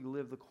possibly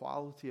live the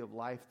quality of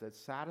life that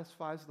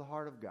satisfies the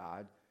heart of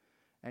God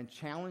and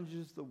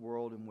challenges the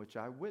world in which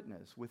I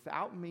witness.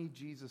 Without me,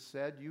 Jesus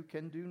said, you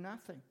can do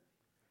nothing.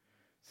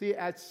 See,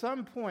 at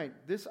some point,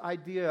 this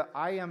idea,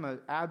 I am an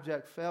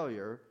abject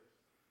failure,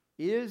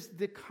 is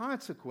the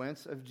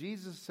consequence of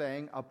Jesus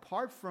saying,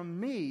 apart from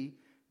me,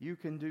 you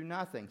can do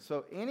nothing.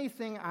 So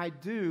anything I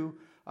do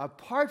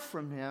apart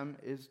from him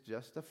is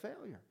just a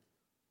failure,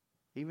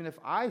 even if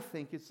I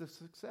think it's a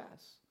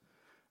success.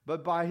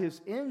 But by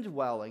his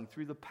indwelling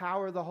through the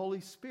power of the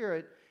Holy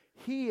Spirit,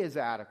 he is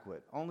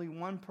adequate. Only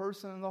one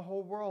person in the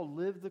whole world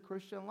lived the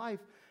Christian life,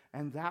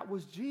 and that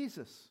was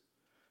Jesus.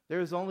 There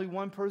is only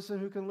one person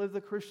who can live the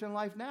Christian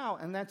life now,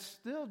 and that's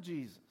still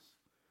Jesus.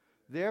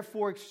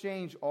 Therefore,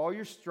 exchange all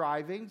your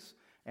strivings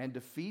and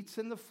defeats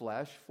in the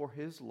flesh for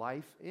his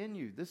life in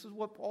you. This is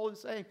what Paul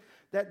is saying,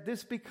 that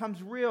this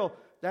becomes real,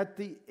 that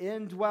the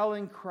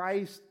indwelling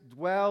Christ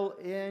dwell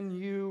in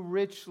you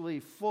richly,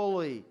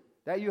 fully,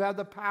 that you have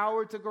the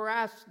power to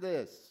grasp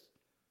this.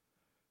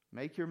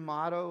 Make your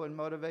motto and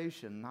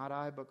motivation, not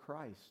I, but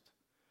Christ.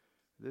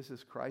 This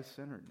is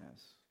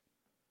Christ-centeredness.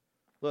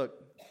 Look,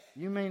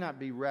 you may not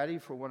be ready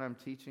for what I'm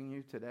teaching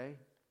you today,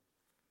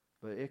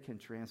 but it can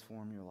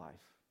transform your life.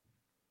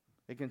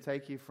 It can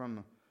take you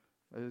from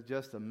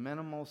just a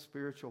minimal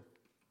spiritual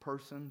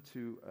person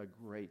to a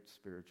great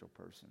spiritual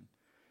person,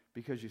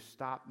 because you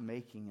stop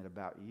making it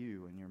about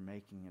you and you're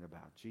making it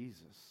about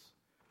Jesus.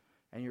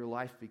 And your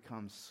life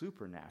becomes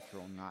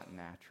supernatural, not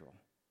natural.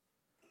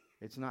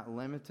 It's not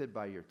limited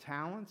by your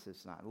talents.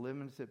 It's not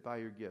limited by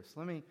your gifts.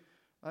 Let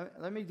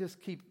me just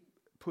keep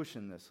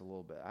pushing this a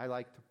little bit. I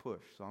like to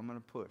push, so I'm going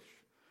to push.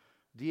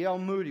 D.L.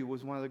 Moody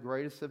was one of the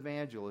greatest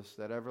evangelists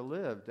that ever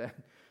lived. And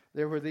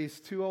there were these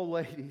two old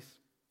ladies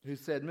who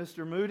said,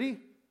 Mr. Moody,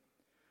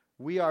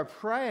 we are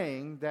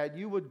praying that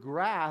you would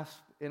grasp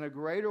in a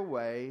greater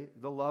way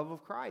the love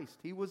of Christ.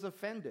 He was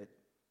offended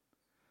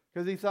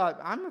because he thought,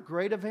 I'm a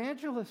great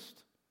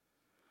evangelist.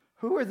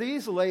 Who are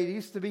these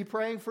ladies to be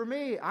praying for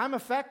me? I'm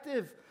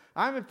effective.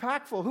 I'm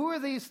impactful. Who are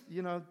these?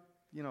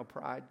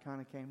 Pride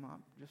kind of came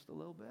up just a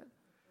little bit.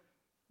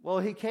 Well,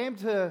 he came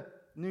to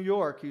New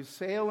York. He was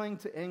sailing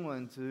to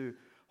England to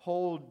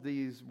hold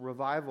these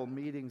revival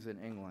meetings in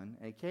England.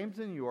 And he came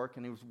to New York,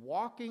 and he was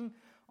walking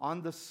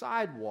on the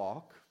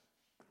sidewalk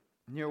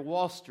near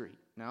Wall Street.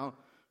 Now,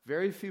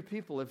 very few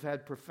people have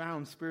had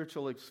profound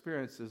spiritual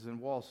experiences in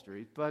Wall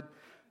Street,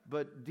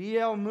 but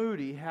D.L.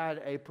 Moody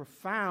had a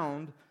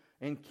profound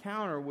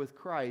encounter with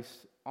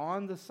Christ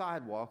on the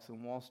sidewalks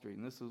in Wall Street,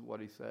 and this is what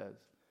he says.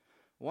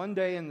 One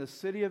day in the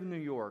city of New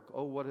York,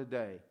 oh, what a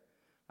day.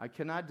 I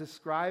cannot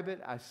describe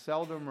it. I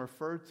seldom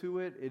refer to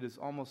it. It is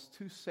almost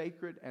too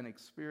sacred an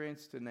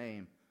experience to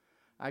name.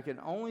 I can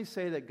only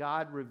say that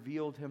God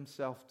revealed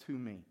himself to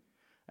me.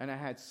 And I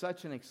had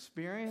such an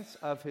experience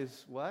of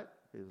his what?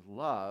 His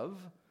love,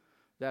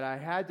 that I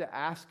had to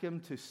ask him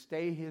to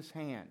stay his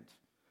hand.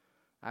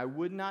 I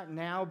would not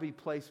now be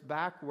placed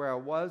back where I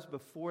was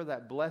before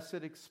that blessed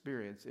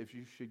experience. If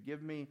you should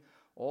give me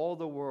all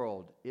the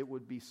world, it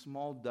would be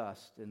small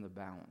dust in the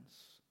balance.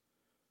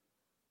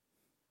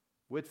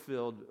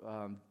 Whitefield,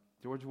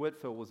 George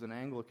Whitefield was an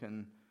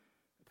Anglican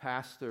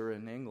pastor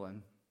in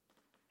England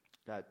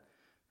that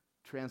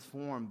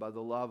transformed by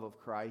the love of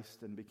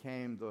Christ and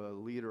became the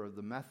leader of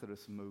the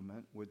Methodist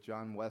movement with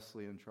John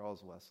Wesley and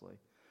Charles Wesley.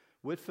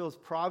 Whitefield's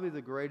probably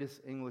the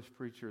greatest English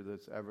preacher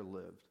that's ever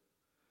lived.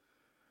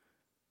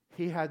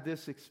 He had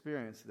this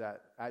experience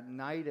that at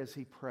night as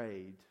he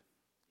prayed,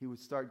 he would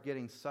start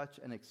getting such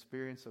an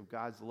experience of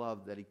God's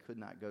love that he could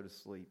not go to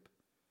sleep.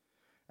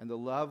 And the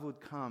love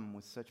would come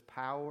with such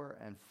power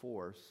and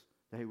force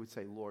that he would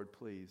say, Lord,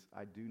 please,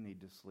 I do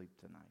need to sleep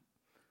tonight.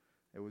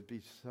 It would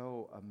be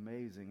so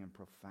amazing and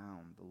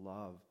profound, the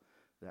love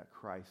that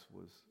Christ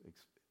was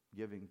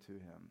giving to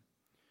him.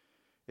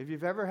 If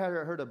you've ever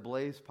heard of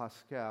Blaise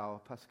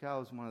Pascal,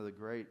 Pascal is one of the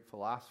great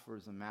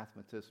philosophers and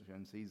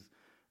mathematicians. He's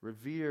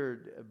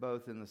revered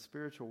both in the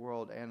spiritual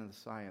world and in the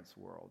science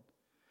world.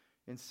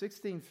 In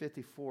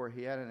 1654,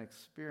 he had an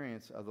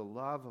experience of the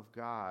love of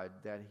God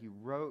that he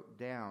wrote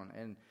down.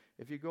 And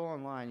if you go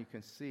online, you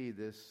can see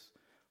this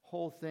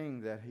whole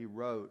thing that he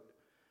wrote.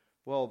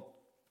 Well,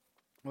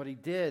 what he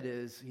did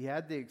is he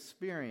had the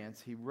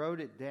experience, he wrote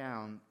it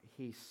down,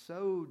 he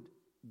sewed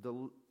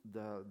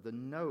the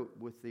note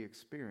with the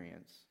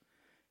experience,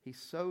 he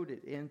sewed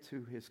it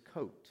into his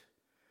coat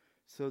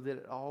so that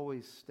it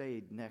always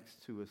stayed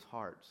next to his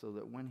heart, so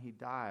that when he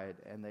died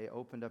and they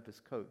opened up his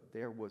coat,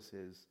 there was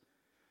his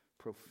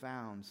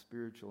profound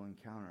spiritual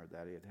encounter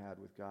that he had had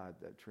with God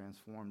that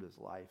transformed his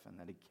life and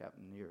that he kept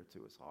near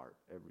to his heart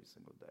every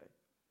single day.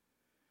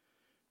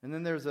 And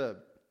then there's a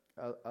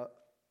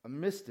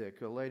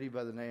mystic, a lady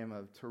by the name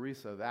of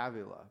Teresa of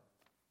Avila,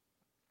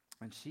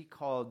 and she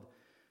called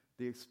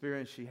the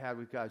experience she had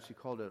with God, she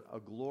called it a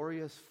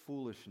glorious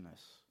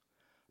foolishness,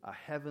 a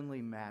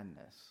heavenly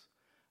madness.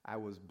 I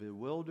was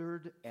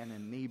bewildered and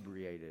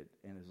inebriated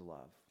in his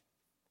love.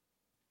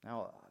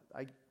 Now,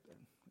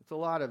 it's a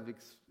lot of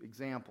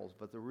examples,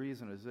 but the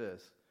reason is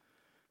this.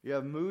 You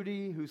have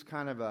Moody, who's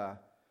kind of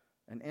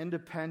an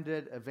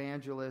independent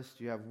evangelist.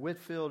 You have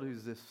Whitefield,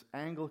 who's this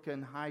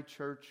Anglican high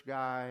church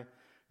guy.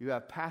 You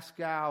have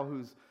Pascal,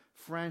 who's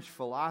French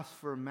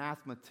philosopher,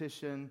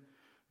 mathematician.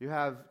 You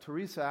have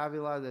Teresa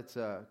Avila, that's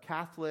a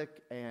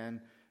Catholic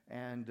and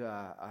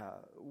a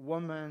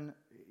woman.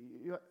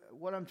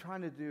 What I'm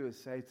trying to do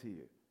is say to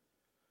you,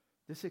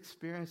 this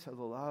experience of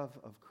the love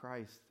of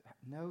Christ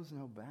knows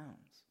no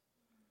bounds.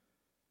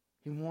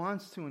 He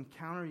wants to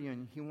encounter you,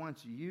 and he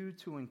wants you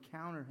to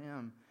encounter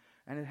him.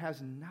 And it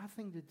has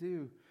nothing to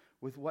do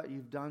with what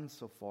you've done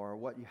so far, or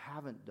what you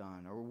haven't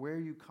done, or where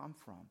you come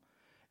from.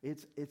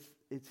 It's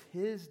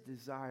his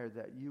desire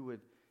that you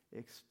would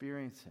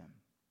experience him.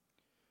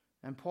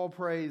 And Paul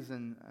prays,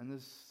 and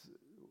this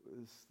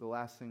is the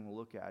last thing we'll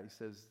look at. He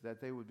says that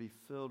they would be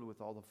filled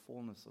with all the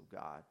fullness of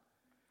God.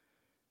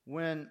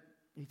 When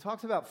he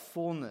talks about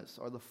fullness,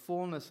 or the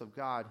fullness of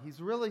God,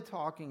 he's really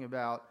talking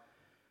about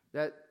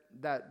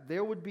that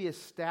there would be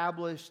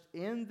established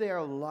in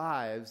their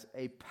lives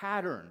a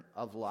pattern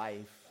of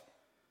life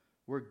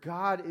where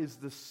God is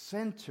the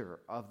center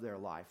of their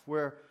life,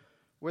 where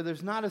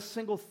there's not a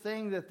single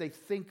thing that they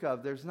think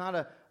of, there's not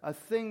a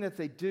thing that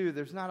they do,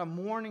 there's not a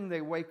morning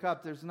they wake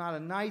up, there's not a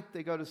night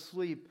they go to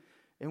sleep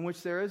in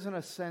which there isn't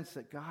a sense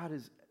that God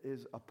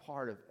is a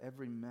part of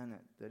every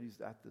minute, that he's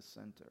at the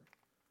center.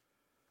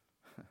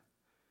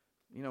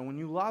 You know, when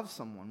you love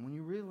someone, when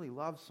you really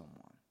love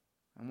someone,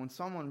 and when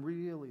someone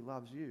really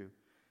loves you,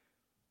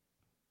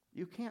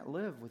 you can't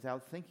live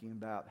without thinking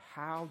about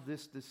how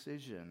this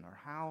decision or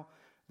how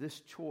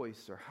this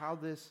choice or how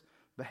this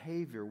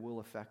behavior will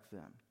affect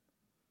them.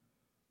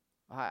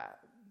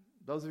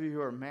 Those of you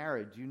who are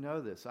married, you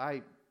know this.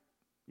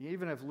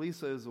 Even if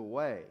Lisa is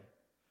away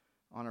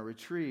on a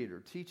retreat or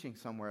teaching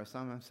somewhere,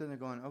 I'm sitting there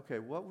going, okay,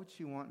 what would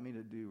she want me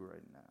to do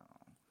right now?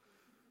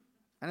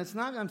 And it's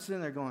not I'm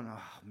sitting there going,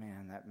 oh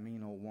man, that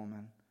mean old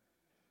woman.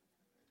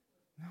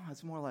 No,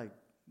 it's more like,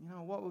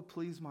 what would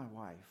please my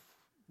wife?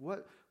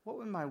 What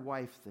would my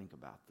wife think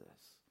about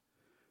this?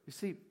 You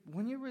see,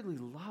 when you really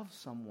love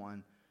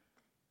someone,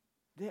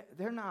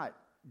 they're not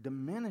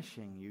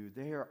diminishing you.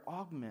 They are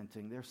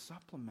augmenting. They're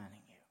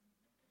supplementing you.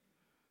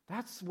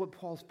 That's what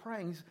Paul's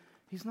praying.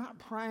 He's not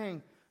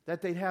praying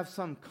that they'd have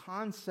some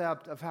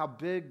concept of how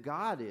big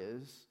God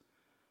is,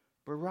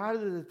 but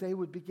rather that they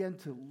would begin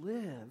to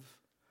live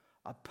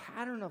a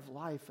pattern of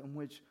life in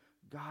which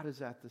God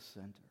is at the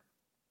center.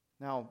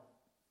 Now,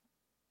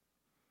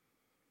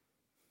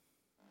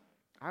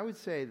 I would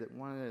say that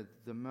one of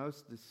the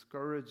most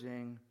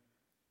discouraging,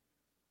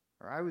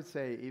 or I would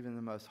say even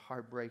the most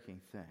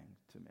heartbreaking thing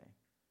to me,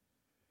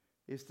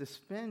 is to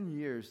spend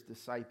years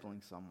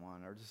discipling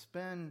someone, or to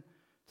spend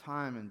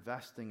time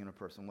investing in a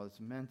person, whether it's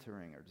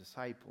mentoring or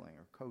discipling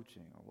or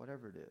coaching or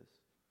whatever it is.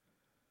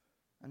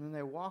 And then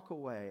they walk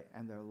away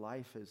and their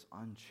life is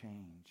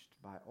unchanged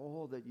by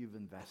all that you've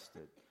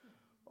invested,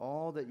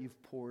 all that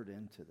you've poured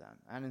into them.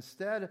 And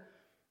instead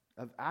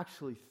of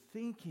actually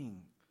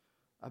thinking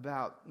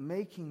about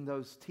making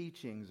those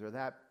teachings or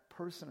that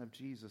person of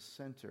Jesus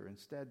center,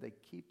 instead they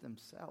keep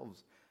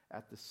themselves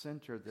at the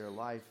center of their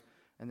life,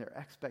 and their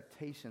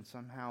expectation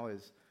somehow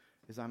is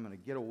I'm going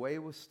to get away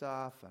with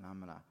stuff, and I'm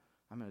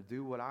going to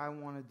do what I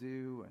want to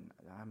do, and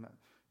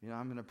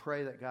I'm going to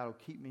pray that God will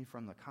keep me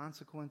from the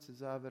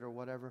consequences of it or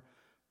whatever.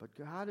 But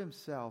God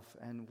himself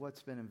and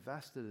what's been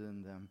invested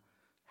in them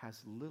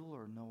has little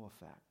or no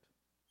effect.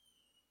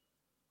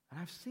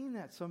 And I've seen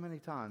that so many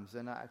times,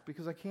 and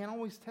because I can't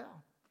always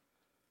tell.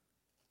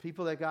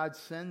 People that God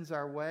sends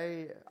our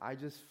way, I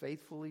just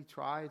faithfully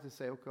try to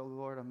say, okay,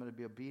 Lord, I'm going to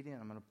be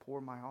obedient. I'm going to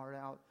pour my heart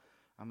out.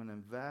 I'm going to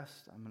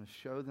invest. I'm going to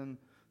show them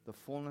the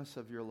fullness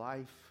of your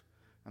life.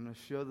 I'm going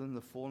to show them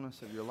the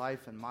fullness of your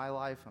life and my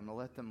life. I'm going to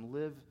let them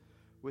live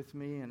with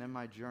me and in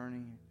my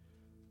journey.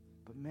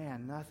 But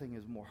man, nothing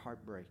is more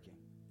heartbreaking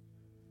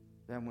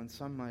than when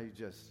somebody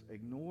just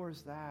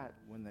ignores that,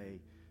 when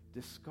they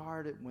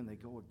discard it, when they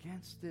go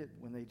against it,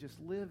 when they just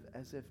live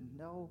as if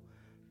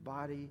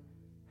nobody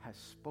has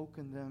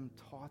spoken them,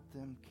 taught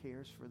them,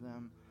 cares for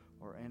them,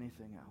 or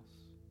anything else.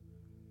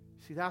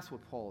 See, that's what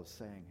Paul is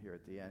saying here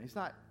at the end. He's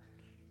not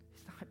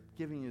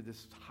giving you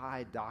this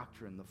high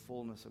doctrine, the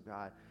fullness of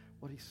God.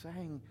 What he's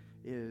saying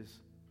is,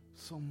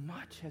 so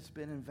much has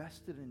been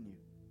invested in you.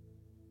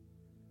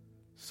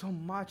 So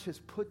much has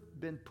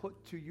been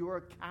put to your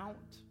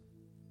account.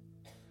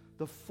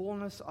 The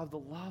fullness of the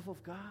love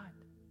of God.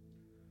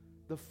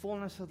 The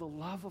fullness of the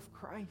love of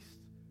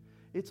Christ.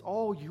 It's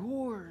all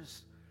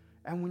yours.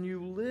 And when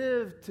you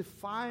live to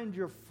find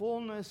your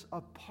fullness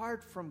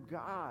apart from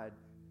God,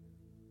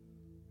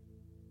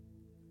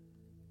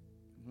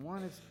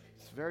 one, it's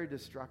very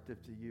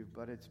destructive to you,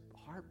 but it's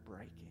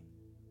heartbreaking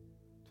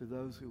to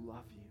those who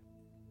love you.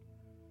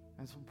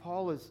 And so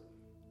Paul is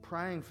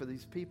praying for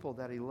these people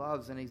that he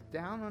loves, and he's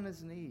down on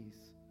his knees,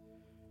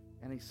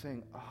 and he's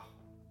saying, oh,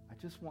 I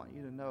just want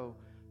you to know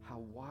how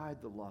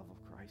wide the love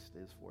of Christ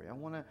is for you. I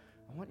want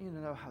you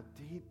to know how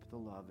deep the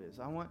love is.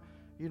 I want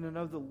you to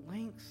know the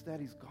lengths that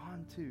he's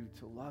gone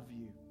to love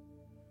you.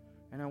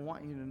 And I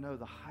want you to know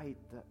the height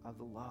of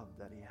the love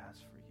that he has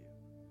for you.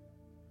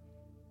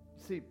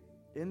 See,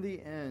 in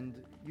the end,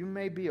 you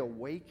may be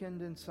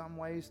awakened in some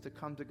ways to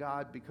come to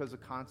God because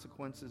of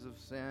consequences of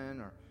sin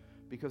or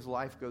because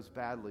life goes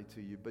badly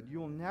to you, but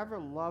you'll never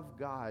love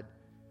God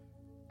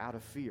out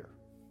of fear.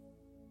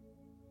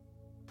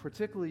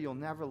 Particularly, you'll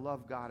never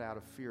love God out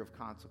of fear of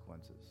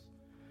consequences.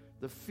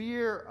 The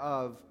fear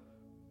of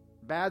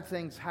bad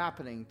things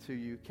happening to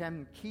you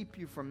can keep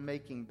you from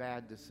making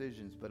bad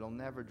decisions, but it'll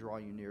never draw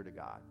you near to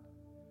God.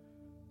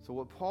 So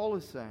what Paul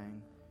is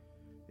saying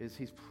is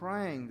he's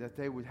praying that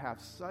they would have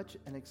such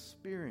an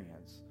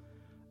experience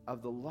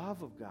of the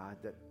love of God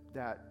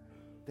that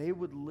they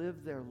would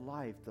live their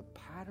life, the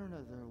pattern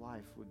of their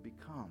life would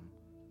become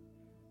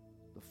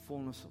the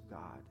fullness of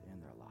God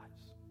in their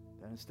lives.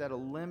 That instead of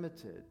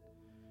limited,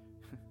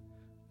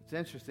 it's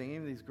interesting,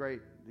 even these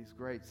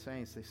great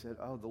saints, they said,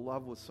 oh, the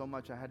love was so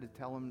much I had to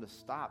tell him to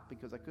stop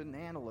because I couldn't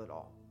handle it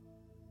all.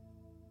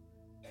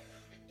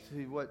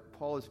 See, what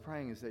Paul is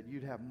praying is that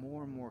you'd have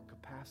more and more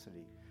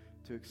capacity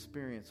to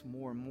experience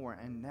more and more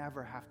and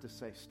never have to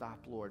say, stop,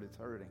 Lord, it's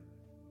hurting.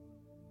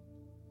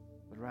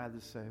 But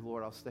rather say,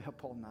 Lord, I'll stay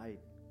up all night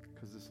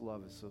because this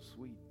love is so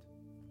sweet.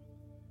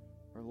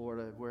 Or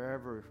Lord,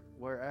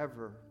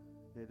 wherever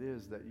it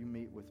is that you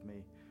meet with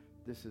me,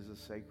 this is a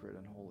sacred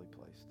and holy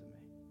place to me.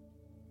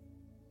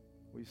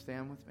 Will you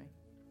stand with me?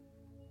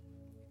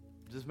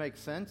 Does this make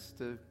sense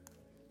to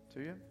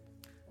you?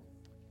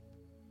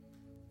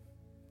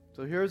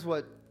 So here's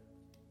what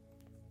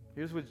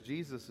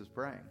Jesus is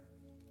praying.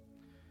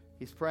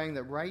 He's praying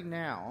that right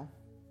now,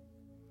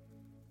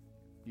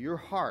 your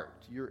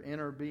heart, your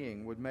inner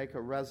being would make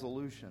a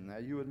resolution,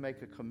 that you would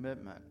make a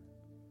commitment,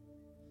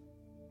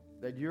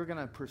 that you're going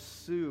to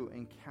pursue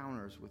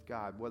encounters with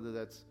God, whether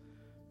that's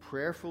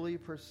prayerfully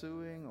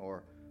pursuing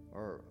or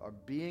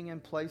being in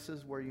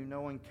places where you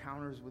know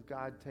encounters with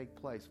God take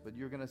place. But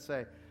you're going to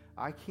say,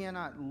 I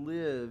cannot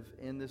live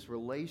in this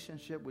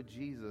relationship with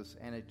Jesus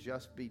and it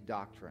just be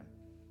doctrine,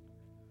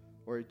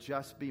 or it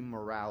just be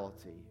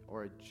morality,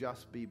 or it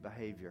just be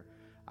behavior.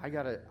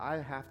 I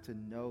have to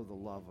know the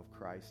love of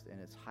Christ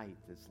and its height,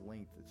 its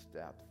length, its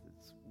depth,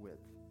 its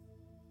width.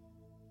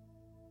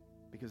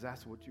 Because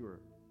that's what you were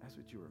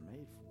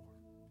made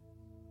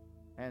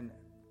for. And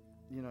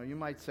you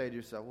might say to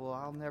yourself, well,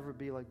 I'll never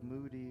be like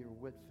Moody or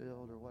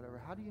Whitfield or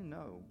whatever. How do you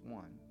know?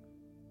 One,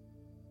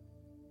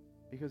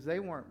 because they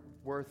weren't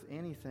worth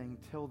anything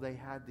till they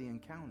had the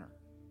encounter.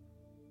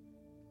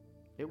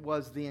 It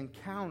was the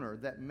encounter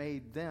that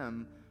made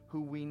them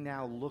who we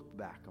now look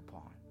back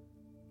upon.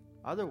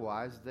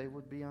 Otherwise, they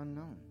would be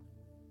unknown.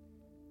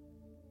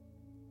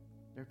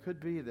 There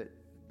could be that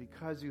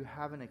because you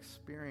haven't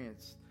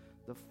experienced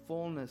the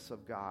fullness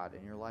of God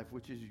in your life,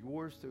 which is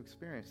yours to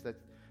experience, that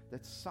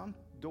some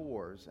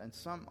doors and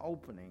some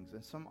openings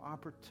and some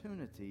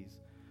opportunities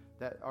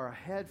that are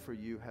ahead for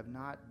you have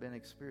not been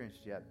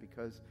experienced yet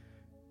because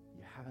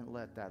you haven't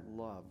let that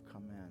love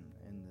come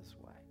in this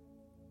way.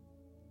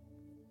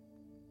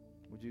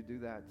 Would you do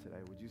that today?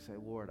 Would you say,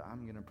 Lord,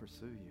 I'm going to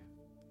pursue you.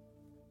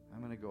 I'm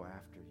going to go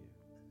after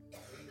you.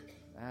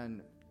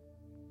 And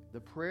the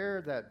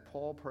prayer that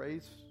Paul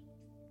prays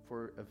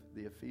for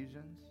the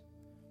Ephesians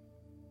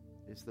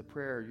is the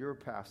prayer your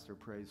pastor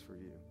prays for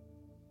you.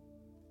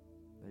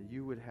 That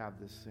you would have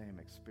the same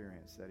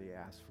experience that he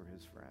asked for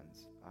his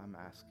friends. I'm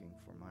asking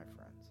for my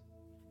friends.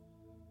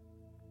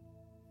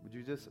 Would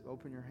you just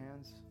open your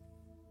hands?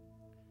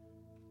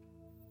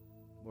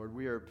 Lord,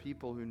 we are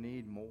people who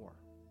need more.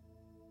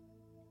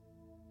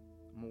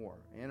 More.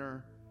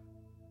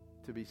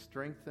 To be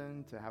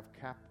strengthened, to have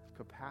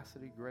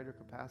capacity, greater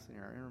capacity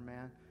in our inner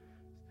man,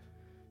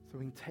 so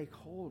we can take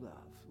hold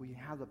of. We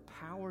have the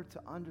power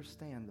to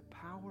understand, the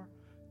power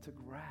to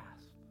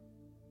grasp.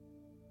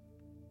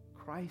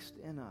 Christ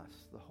in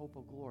us, the hope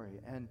of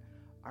glory, and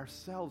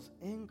ourselves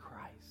in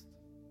Christ.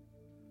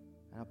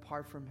 And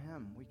apart from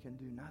him, we can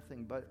do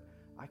nothing, but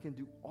I can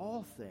do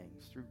all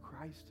things through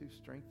Christ who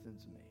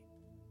strengthens me.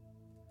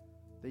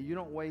 That you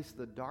don't waste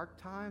the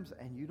dark times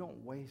and you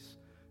don't waste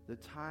the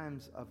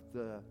times of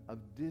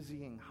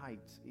dizzying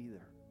heights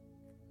either.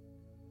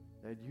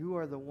 That you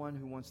are the one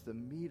who wants to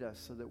meet us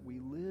so that we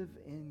live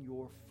in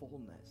your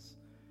fullness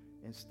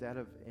instead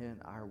of in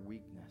our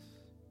weakness.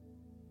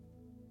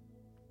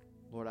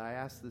 Lord, I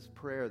ask this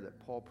prayer that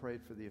Paul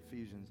prayed for the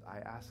Ephesians. I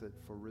ask it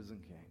for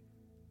Risen King.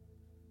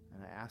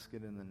 And I ask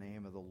it in the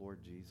name of the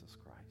Lord Jesus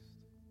Christ.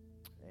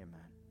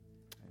 Amen.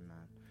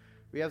 Amen.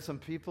 We have some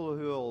people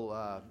who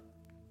will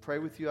pray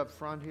with you up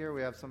front here.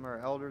 We have some of our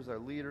elders, our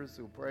leaders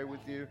who will pray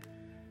with you.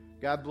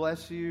 God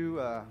bless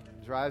you.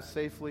 Drive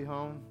safely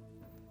home.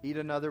 Eat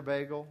another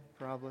bagel,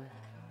 probably.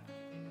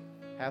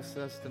 Have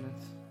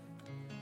sustenance.